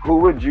 Who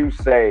would you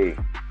say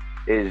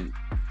is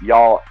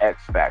y'all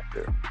X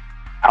factor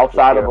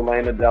outside of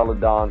Shakira, Elena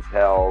Deladon's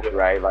health,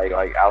 right? Like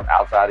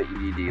outside of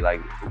EDD,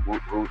 like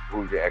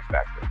who's your X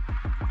factor?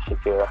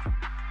 Shakira,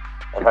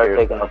 and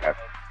Shakira. Okay.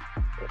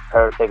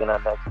 her taking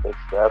that next big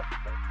step.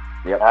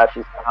 Yep. Now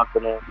she's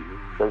confident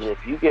because if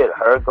you get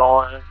her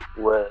going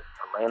with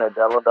Elena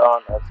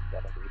Deladon, that's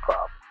gonna be a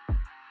problem.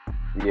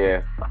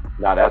 Yeah.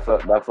 No, that's a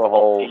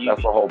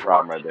whole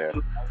problem right there.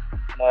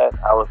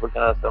 I was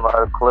looking at some of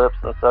her clips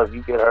and stuff.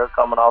 You get her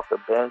coming off the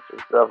bench and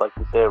stuff, like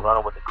you said,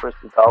 running with the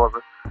Christy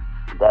Tolliver.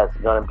 That's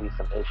gonna be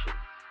some issues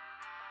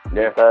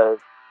Yeah. because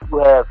you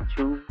have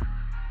two.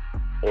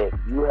 If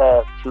you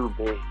have two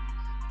bigs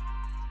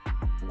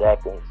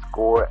that can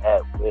score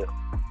at will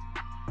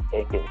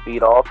and can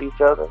feed off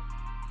each other,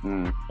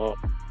 Mm.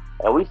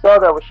 and we saw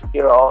that with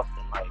Shakira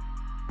Austin, like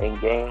in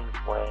games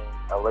when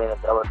Elena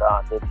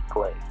Deladon didn't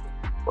play,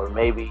 or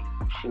maybe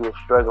she was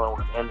struggling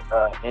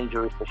with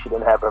injuries, so she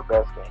didn't have her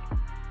best game.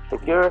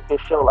 Shakira can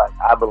show like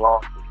I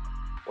belong here.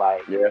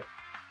 Like Yeah.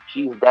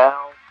 she's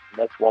down,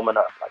 next woman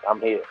up. Like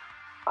I'm here,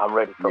 I'm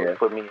ready, coach. Yeah.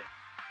 Put me in.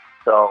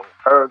 So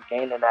her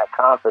gaining that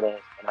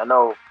confidence, and I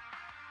know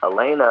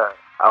Elena.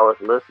 I was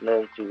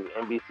listening to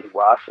NBC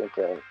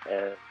Washington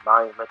and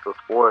Monumental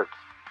Sports.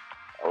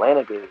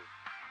 Elena gave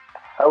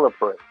hella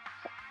praise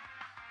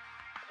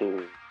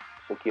to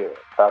Shakira,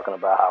 talking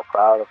about how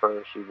proud of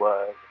her she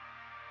was,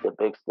 the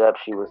big steps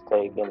she was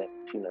taking, and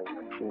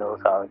she knows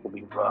how it can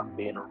be rough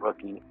being a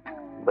rookie,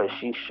 but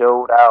she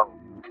showed out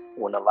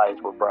when the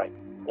lights were bright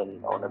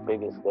and on the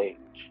biggest stage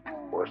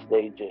or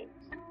stages.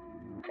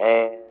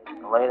 And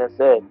Elena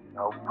said,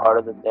 part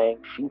of the thing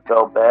she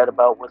felt bad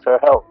about was her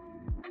health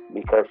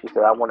because she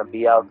said, I want to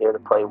be out there to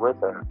play with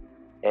her.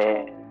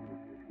 And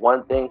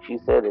one thing she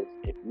said is,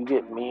 if you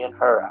get me and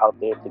her out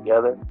there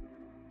together,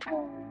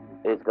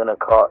 it's gonna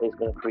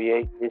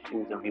create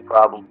issues and be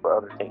problems for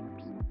other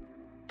teams.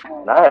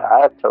 And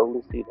I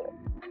totally see that.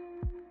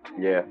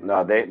 Yeah,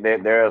 no,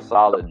 they're a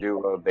solid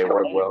duo. They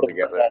work well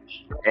together,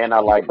 and I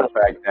She like can the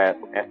put fact that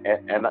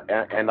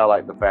and I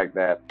like the fact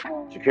that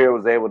Shakira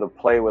was able to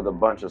play with a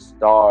bunch of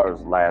stars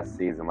last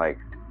season. Like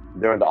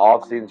during the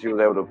off season, she was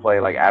able to play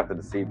like after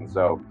the season.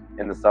 So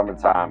in the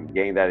summertime,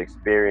 gain that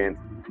experience.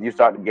 You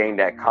start to gain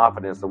that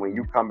confidence. So when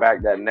you come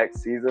back that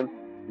next season,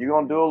 you're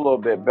gonna do a little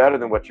bit better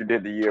than what you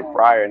did the year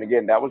prior. And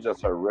again, that was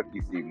just her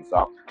rookie season.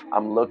 So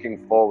I'm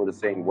looking forward to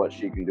seeing what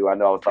she can do. I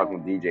know I was talking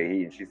with DJ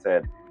Heat, and she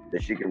said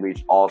that she can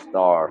reach all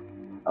star.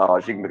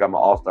 She can become an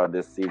all star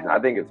this season. I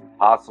think it's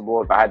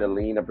possible. If I had to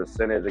lean a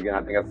percentage, again,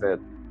 I think I said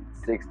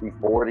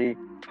 60-40.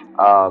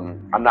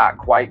 I'm not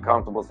quite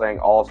comfortable saying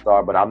all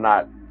star, but I'm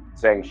not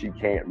saying she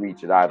can't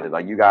reach it either.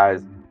 Like you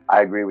guys,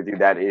 I agree with you.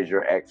 That is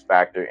your X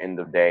factor end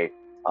of day.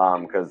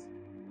 Because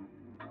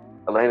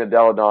Elena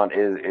Deladon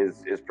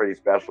is pretty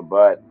special.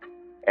 But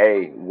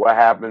hey, what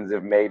happens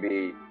if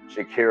maybe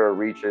Shakira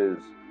reaches?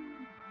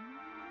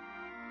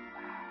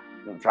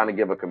 I'm trying to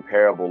give a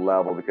comparable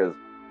level because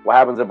what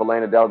happens if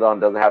Elena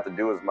Deladon doesn't have to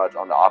do as much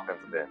on the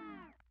offensive end?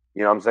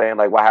 You know what I'm saying?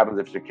 Like, what happens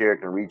if Shakira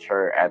can reach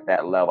her at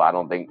that level? I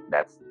don't think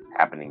that's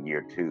happening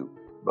year two.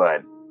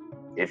 But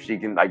if she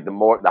can, like,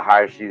 the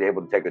higher she's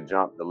able to take a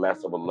jump, the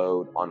less of a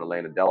load on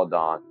Elena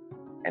Deladon.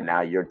 And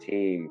now your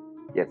team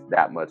gets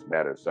that much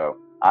better. So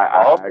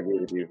I also agree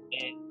with you.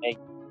 make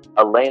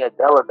Elena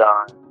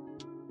Deladon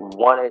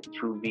wanted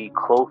to be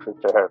closer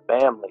to her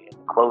family, and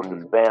the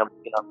closest family,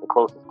 the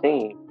closest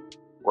team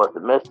was the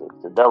Mystics,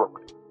 the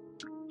Delaware.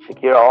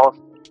 Shakira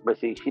Austin, but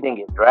see, she didn't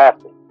get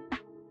drafted.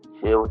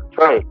 She was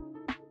traded.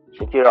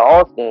 Shakira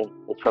Austin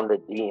is from the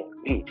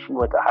DMV. She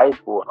went to high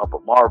school in Upper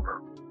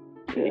Marlboro.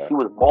 Yeah. She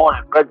was born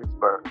in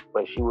Fredericksburg,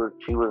 but she was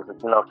you know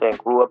what I'm saying,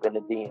 grew up in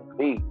the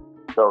DMV.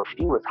 So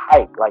she was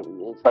hyped. Like,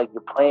 it's like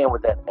you're playing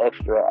with that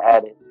extra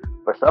added.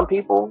 For some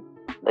people,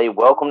 they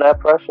welcome that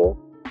pressure.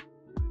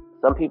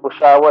 Some people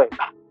shy away.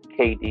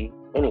 KD.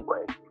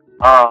 Anyway.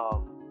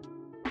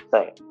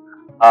 Saying.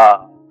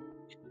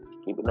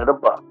 Keeping it a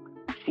buck.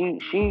 She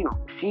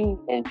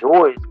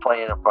enjoys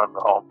playing in front of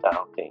the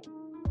hometown team.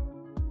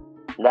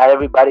 Not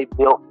everybody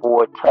built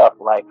for tough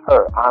like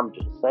her. I'm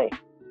just saying.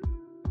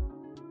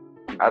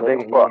 I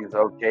think he's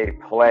okay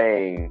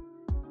playing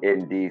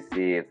in DC.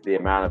 It's the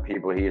amount of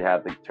people he'd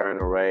have to turn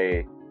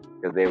away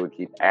because they would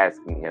keep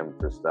asking him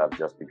for stuff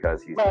just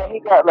because he's. Man, he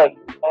got like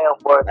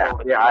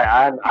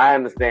I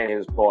understand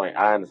his point.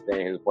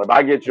 But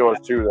I get yours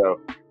too, though.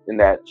 In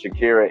that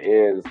Shakira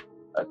is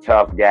a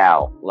tough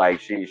gal. Like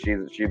she's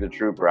a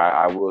trooper.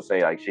 I will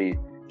say, like she's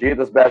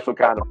a special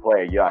kind of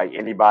player. Yeah, like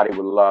anybody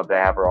would love to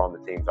have her on the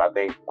team. So I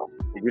think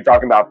if you're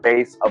talking about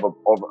face of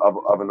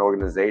an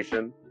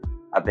organization,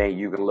 I think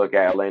you can look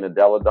at Elena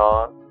Delle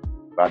Donne,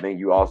 but I think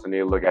you also need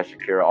to look at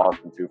Shakira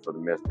Austin too for the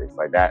Mystics.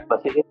 Like that,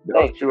 but see,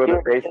 those two are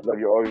the faces of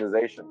your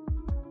organization.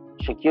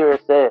 Shakira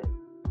said,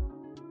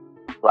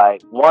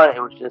 like, one,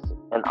 it was just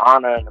an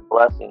honor and a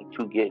blessing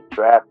to get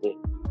drafted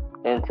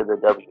into the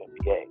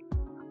WNBA,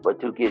 but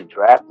to get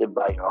drafted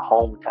by your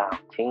hometown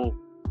team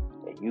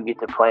and you get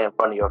to play in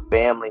front of your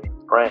family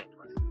and friends.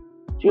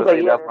 She was like,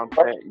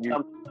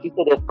 she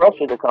said there's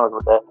pressure that comes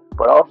with that,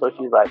 but also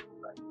she's like,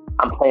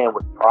 I'm playing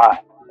with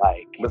pride.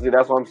 Like, but see,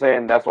 that's what I'm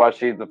saying. That's why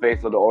she's the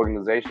face of the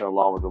organization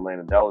along with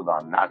Elena Delle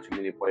Donne. Not too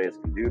many players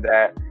can do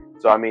that.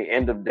 So, I mean,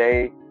 end of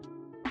day,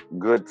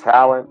 good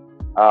talent.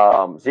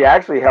 She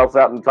actually helps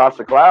out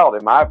Natasha Cloud,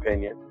 in my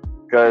opinion,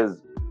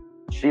 because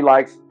she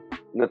likes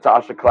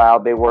Natasha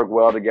Cloud. They work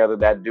well together.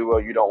 That duo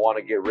you don't want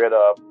to get rid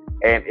of.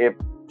 And if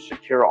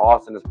Shakira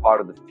Austin is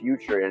part of the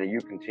future and you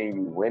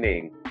continue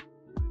winning,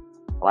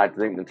 I like to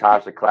think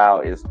Natasha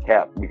Cloud is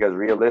kept because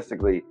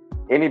realistically,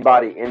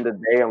 anybody in the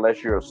day,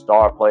 unless you're a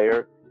star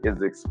player,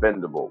 is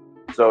expendable.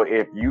 So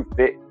if you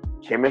fit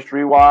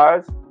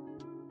chemistry-wise,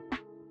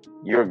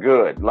 you're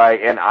good.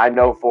 Like, and I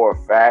know for a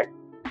fact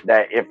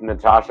that if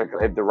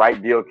the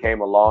right deal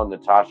came along,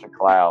 Natasha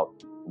Cloud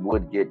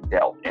would get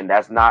dealt. And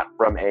that's not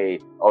from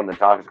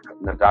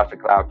Natasha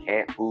Cloud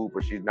can't hoop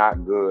or she's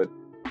not good.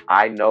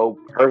 I know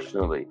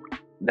personally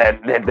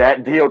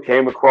that deal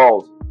came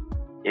across,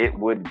 it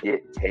would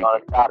get taken.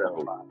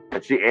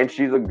 But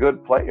she's a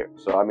good player.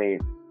 So I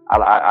mean,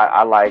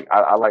 I like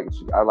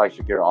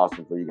Shakira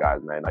Austin for you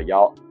guys, man. Like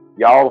y'all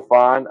are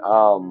fine.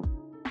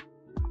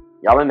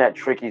 Y'all in that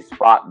tricky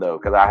spot though,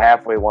 because I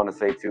halfway want to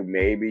say too,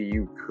 maybe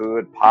you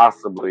could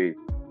possibly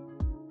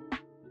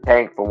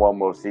tank for one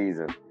more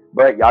season,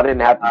 but y'all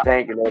didn't have to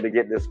tank in order to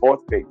get this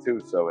fourth pick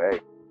too. So hey,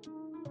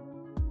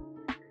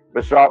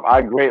 but Sharp,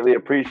 I greatly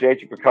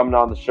appreciate you for coming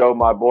on the show,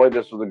 my boy.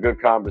 This was a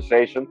good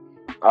conversation.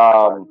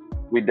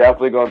 We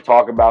definitely going to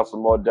talk about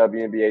some more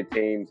WNBA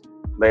teams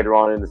later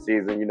on in the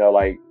season. You know,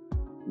 like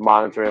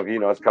monitoring. You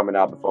know, it's coming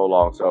out before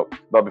long. So,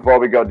 but before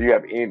we go, do you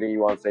have anything you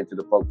want to say to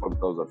the folks for the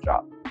close up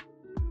shop?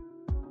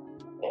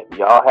 If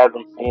y'all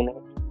haven't seen it,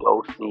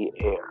 go see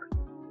Air.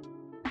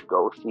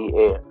 Go see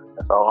Air.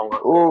 That's all I'm going to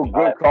say.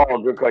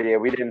 Ooh, good call. Yeah,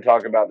 we didn't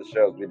talk about the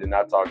shows. We did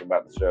not talk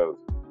about the shows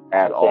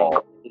at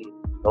all.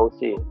 Go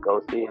see it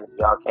if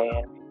y'all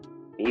can.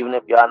 Even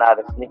if y'all not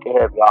a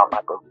sneakerhead, if y'all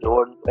Michael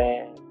Jordan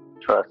fan,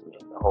 trust me,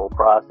 the whole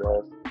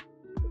process.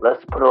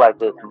 Let's put it like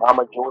this: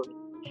 Mama Jordan,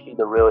 she's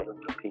the real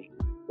MVP.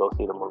 Go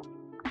see the movie.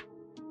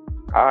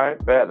 All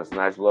right, bet. That's a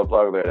nice little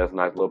plug there. That's a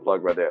nice little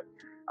plug right there.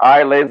 All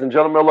right, ladies and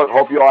gentlemen, look,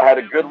 hope you all had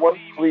a good one.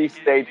 Please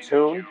stay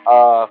tuned.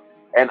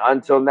 And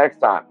until next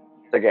time,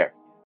 take care.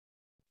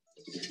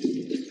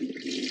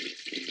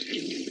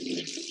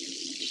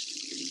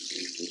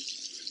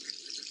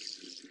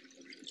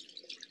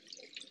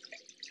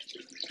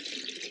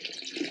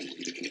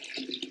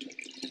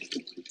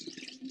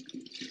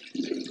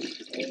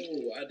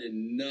 I did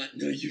not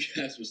know you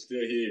guys were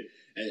still here.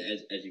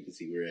 As you can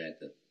see, we're at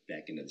the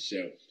back end of the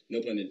show.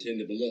 No pun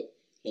intended, but look,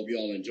 hope you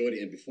all enjoyed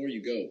it. And before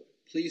you go,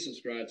 please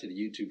subscribe to the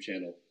YouTube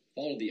channel,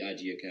 follow the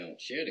IG account,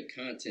 share the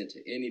content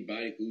to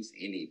anybody who's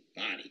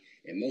anybody.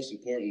 And most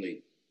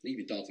importantly, leave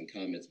your thoughts and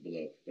comments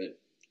below. But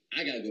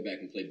I got to go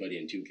back and play Buddy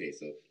in 2K,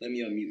 so let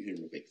me unmute him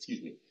real quick.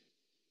 Excuse me.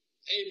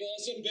 Hey,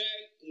 boss, I'm back.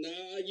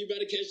 Nah, you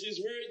better catch this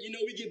word. You know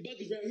we get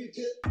buckets around here,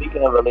 too.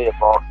 Speaking of related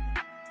boss,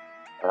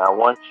 and I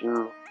want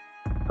you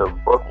to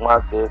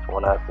bookmark this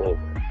when I say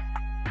this.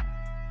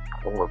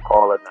 And we'll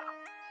call it now.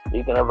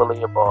 Speaking of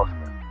Aaliyah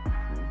Boston,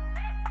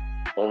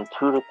 in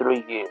 2 to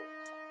 3 years,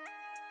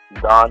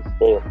 Don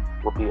Staley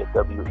will be a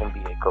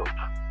WNBA coach.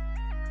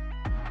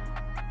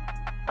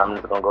 I'm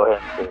just going to go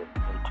ahead and say it.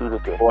 In 2 to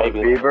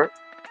 3 years.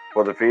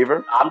 For the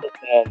Fever? I'm just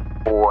saying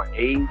for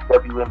a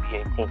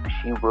WNBA team,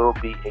 she will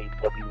be a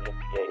WNBA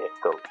head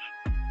coach.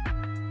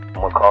 I'm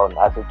going to call it,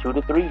 I said 2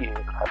 to 3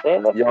 years. I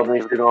said you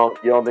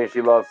don't think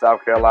she loves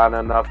South Carolina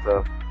enough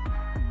to...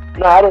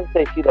 No, I didn't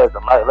say she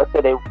doesn't like. Let's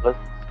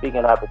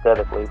speaking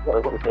hypothetically.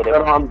 Let's say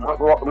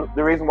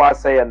the reason why I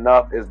say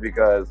enough is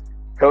because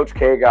Coach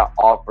K got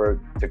offered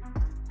to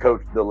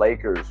coach the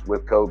Lakers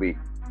with Kobe,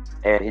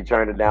 and he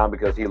turned it down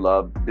because he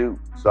loved Duke.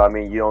 So I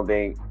mean, you don't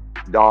think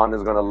Dawn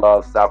is going to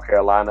love South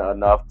Carolina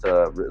enough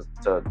to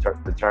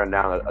turn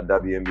down a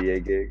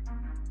WNBA gig?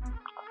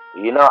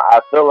 You know,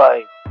 I feel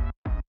like,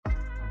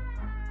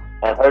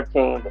 and her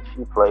team that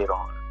she played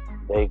on,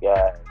 they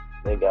got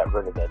rid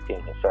of that team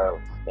in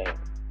Charlotte's thing.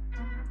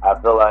 I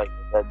feel like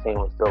if that team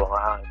was still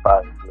around, it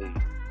probably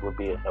would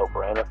be a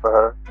no-brainer for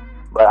her.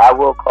 But I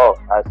will call it.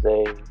 I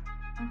say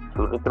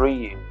 2 to 3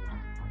 years.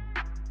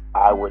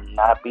 I would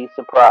not be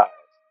surprised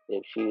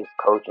if she is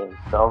coaching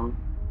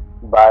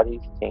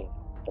somebody's team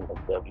in the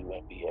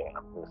WNBA.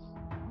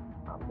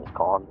 I'm just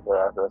calling it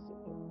as I see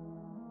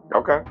it.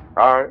 Okay,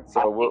 all right.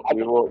 So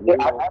we will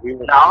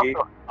see.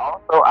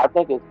 Also, I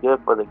think it's good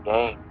for the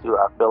game too.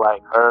 I feel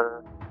like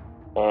her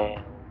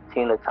and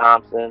Tina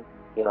Thompson,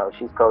 you know,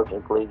 she's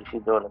coaching collegiate.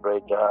 She's doing a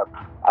great job.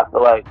 I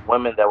feel like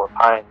women that were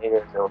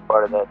pioneers, that were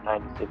part of that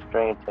 '96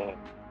 Dream Team,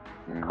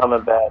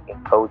 coming back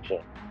and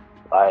coaching.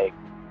 Like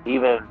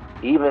even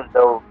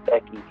though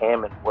Becky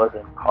Hammond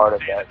wasn't part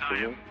of that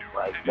team,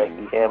 like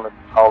Becky Hammond,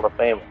 Hall of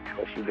Famer,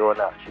 what she doing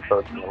now? She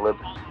coaching the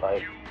Liberty.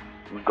 Like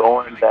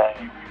going back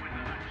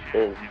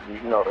is,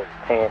 you know, is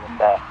paying it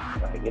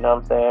back. Like, you know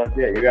what I'm saying?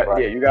 Yeah, you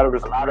got to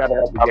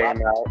help the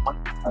game out.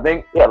 I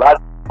think a lot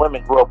of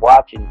women grew up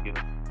watching you,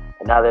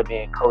 and now they're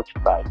being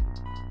coached by you.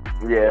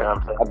 Yeah, you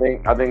know what I'm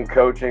saying? I think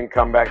coaching,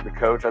 come back to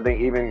coach. I think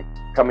even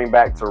coming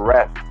back to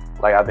ref,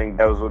 like I think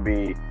those would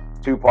be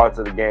two parts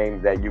of the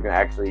game that you can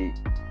actually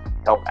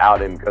help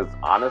out in. Because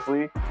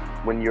honestly,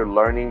 when you're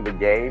learning the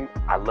game,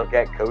 I look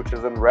at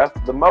coaches and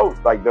refs the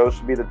most. Like those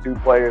should be the two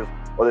players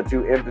or the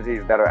two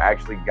entities that are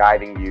actually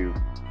guiding you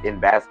in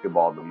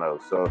basketball the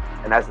most. So,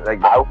 and that's like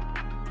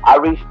I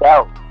reached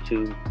out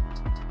to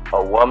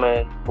a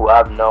woman who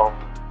I've known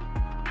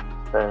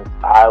since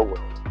I was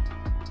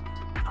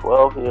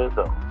 12 years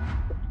old,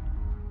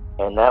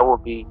 and that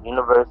would be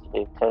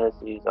University of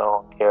Tennessee's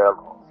own Carol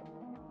Lawson.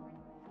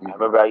 I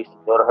remember I used to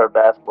go to her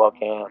basketball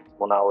camps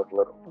when I was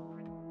little,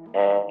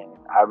 and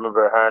I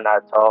remember her and I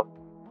talked,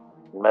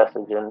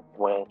 messaging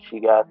when she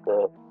got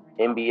the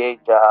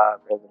NBA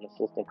job as an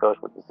assistant coach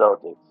with the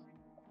Celtics.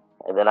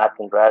 And then I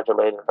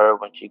congratulated her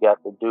when she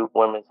got the Duke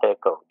women's head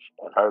coach,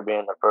 and her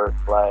being the first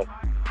Black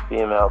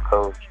female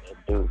coach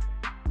at Duke.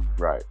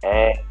 Right.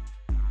 And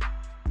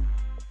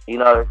you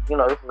know,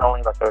 this is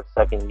only like her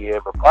second year,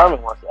 but part of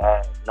me wants to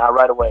ask, not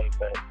right away,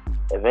 but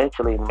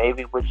eventually,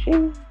 maybe would she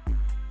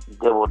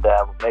dibble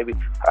dabble? Maybe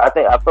I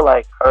feel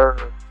like her,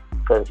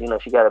 because you know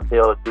she got to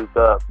build Duke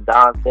up.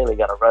 Don Taylor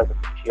got a resume.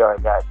 She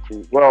already got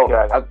two. Well,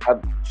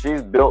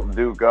 she's built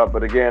Duke up,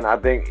 but again, I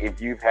think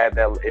if you've had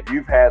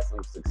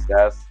some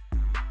success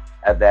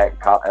at that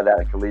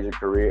collegiate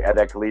career, at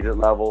that collegiate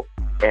level,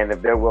 and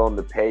if they're willing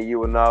to pay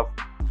you enough,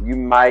 you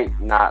might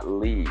not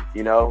leave.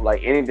 You know,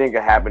 like anything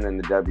could happen in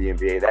the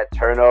WNBA. That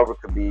turnover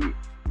could be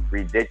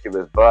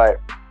ridiculous, but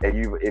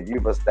if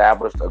you've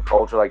established a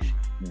culture, like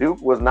Duke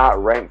was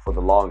not ranked for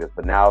the longest,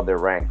 but now they're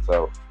ranked.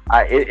 So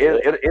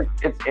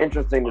it's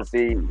interesting to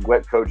see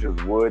what coaches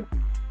would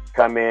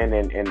come in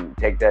and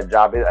take that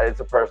job. It's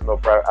a personal,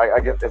 I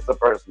guess it's a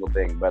personal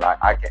thing, but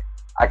I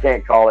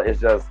can't call it.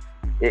 It's just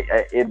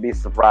it'd be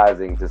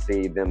surprising to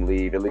see them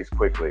leave at least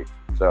quickly.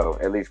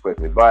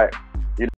 But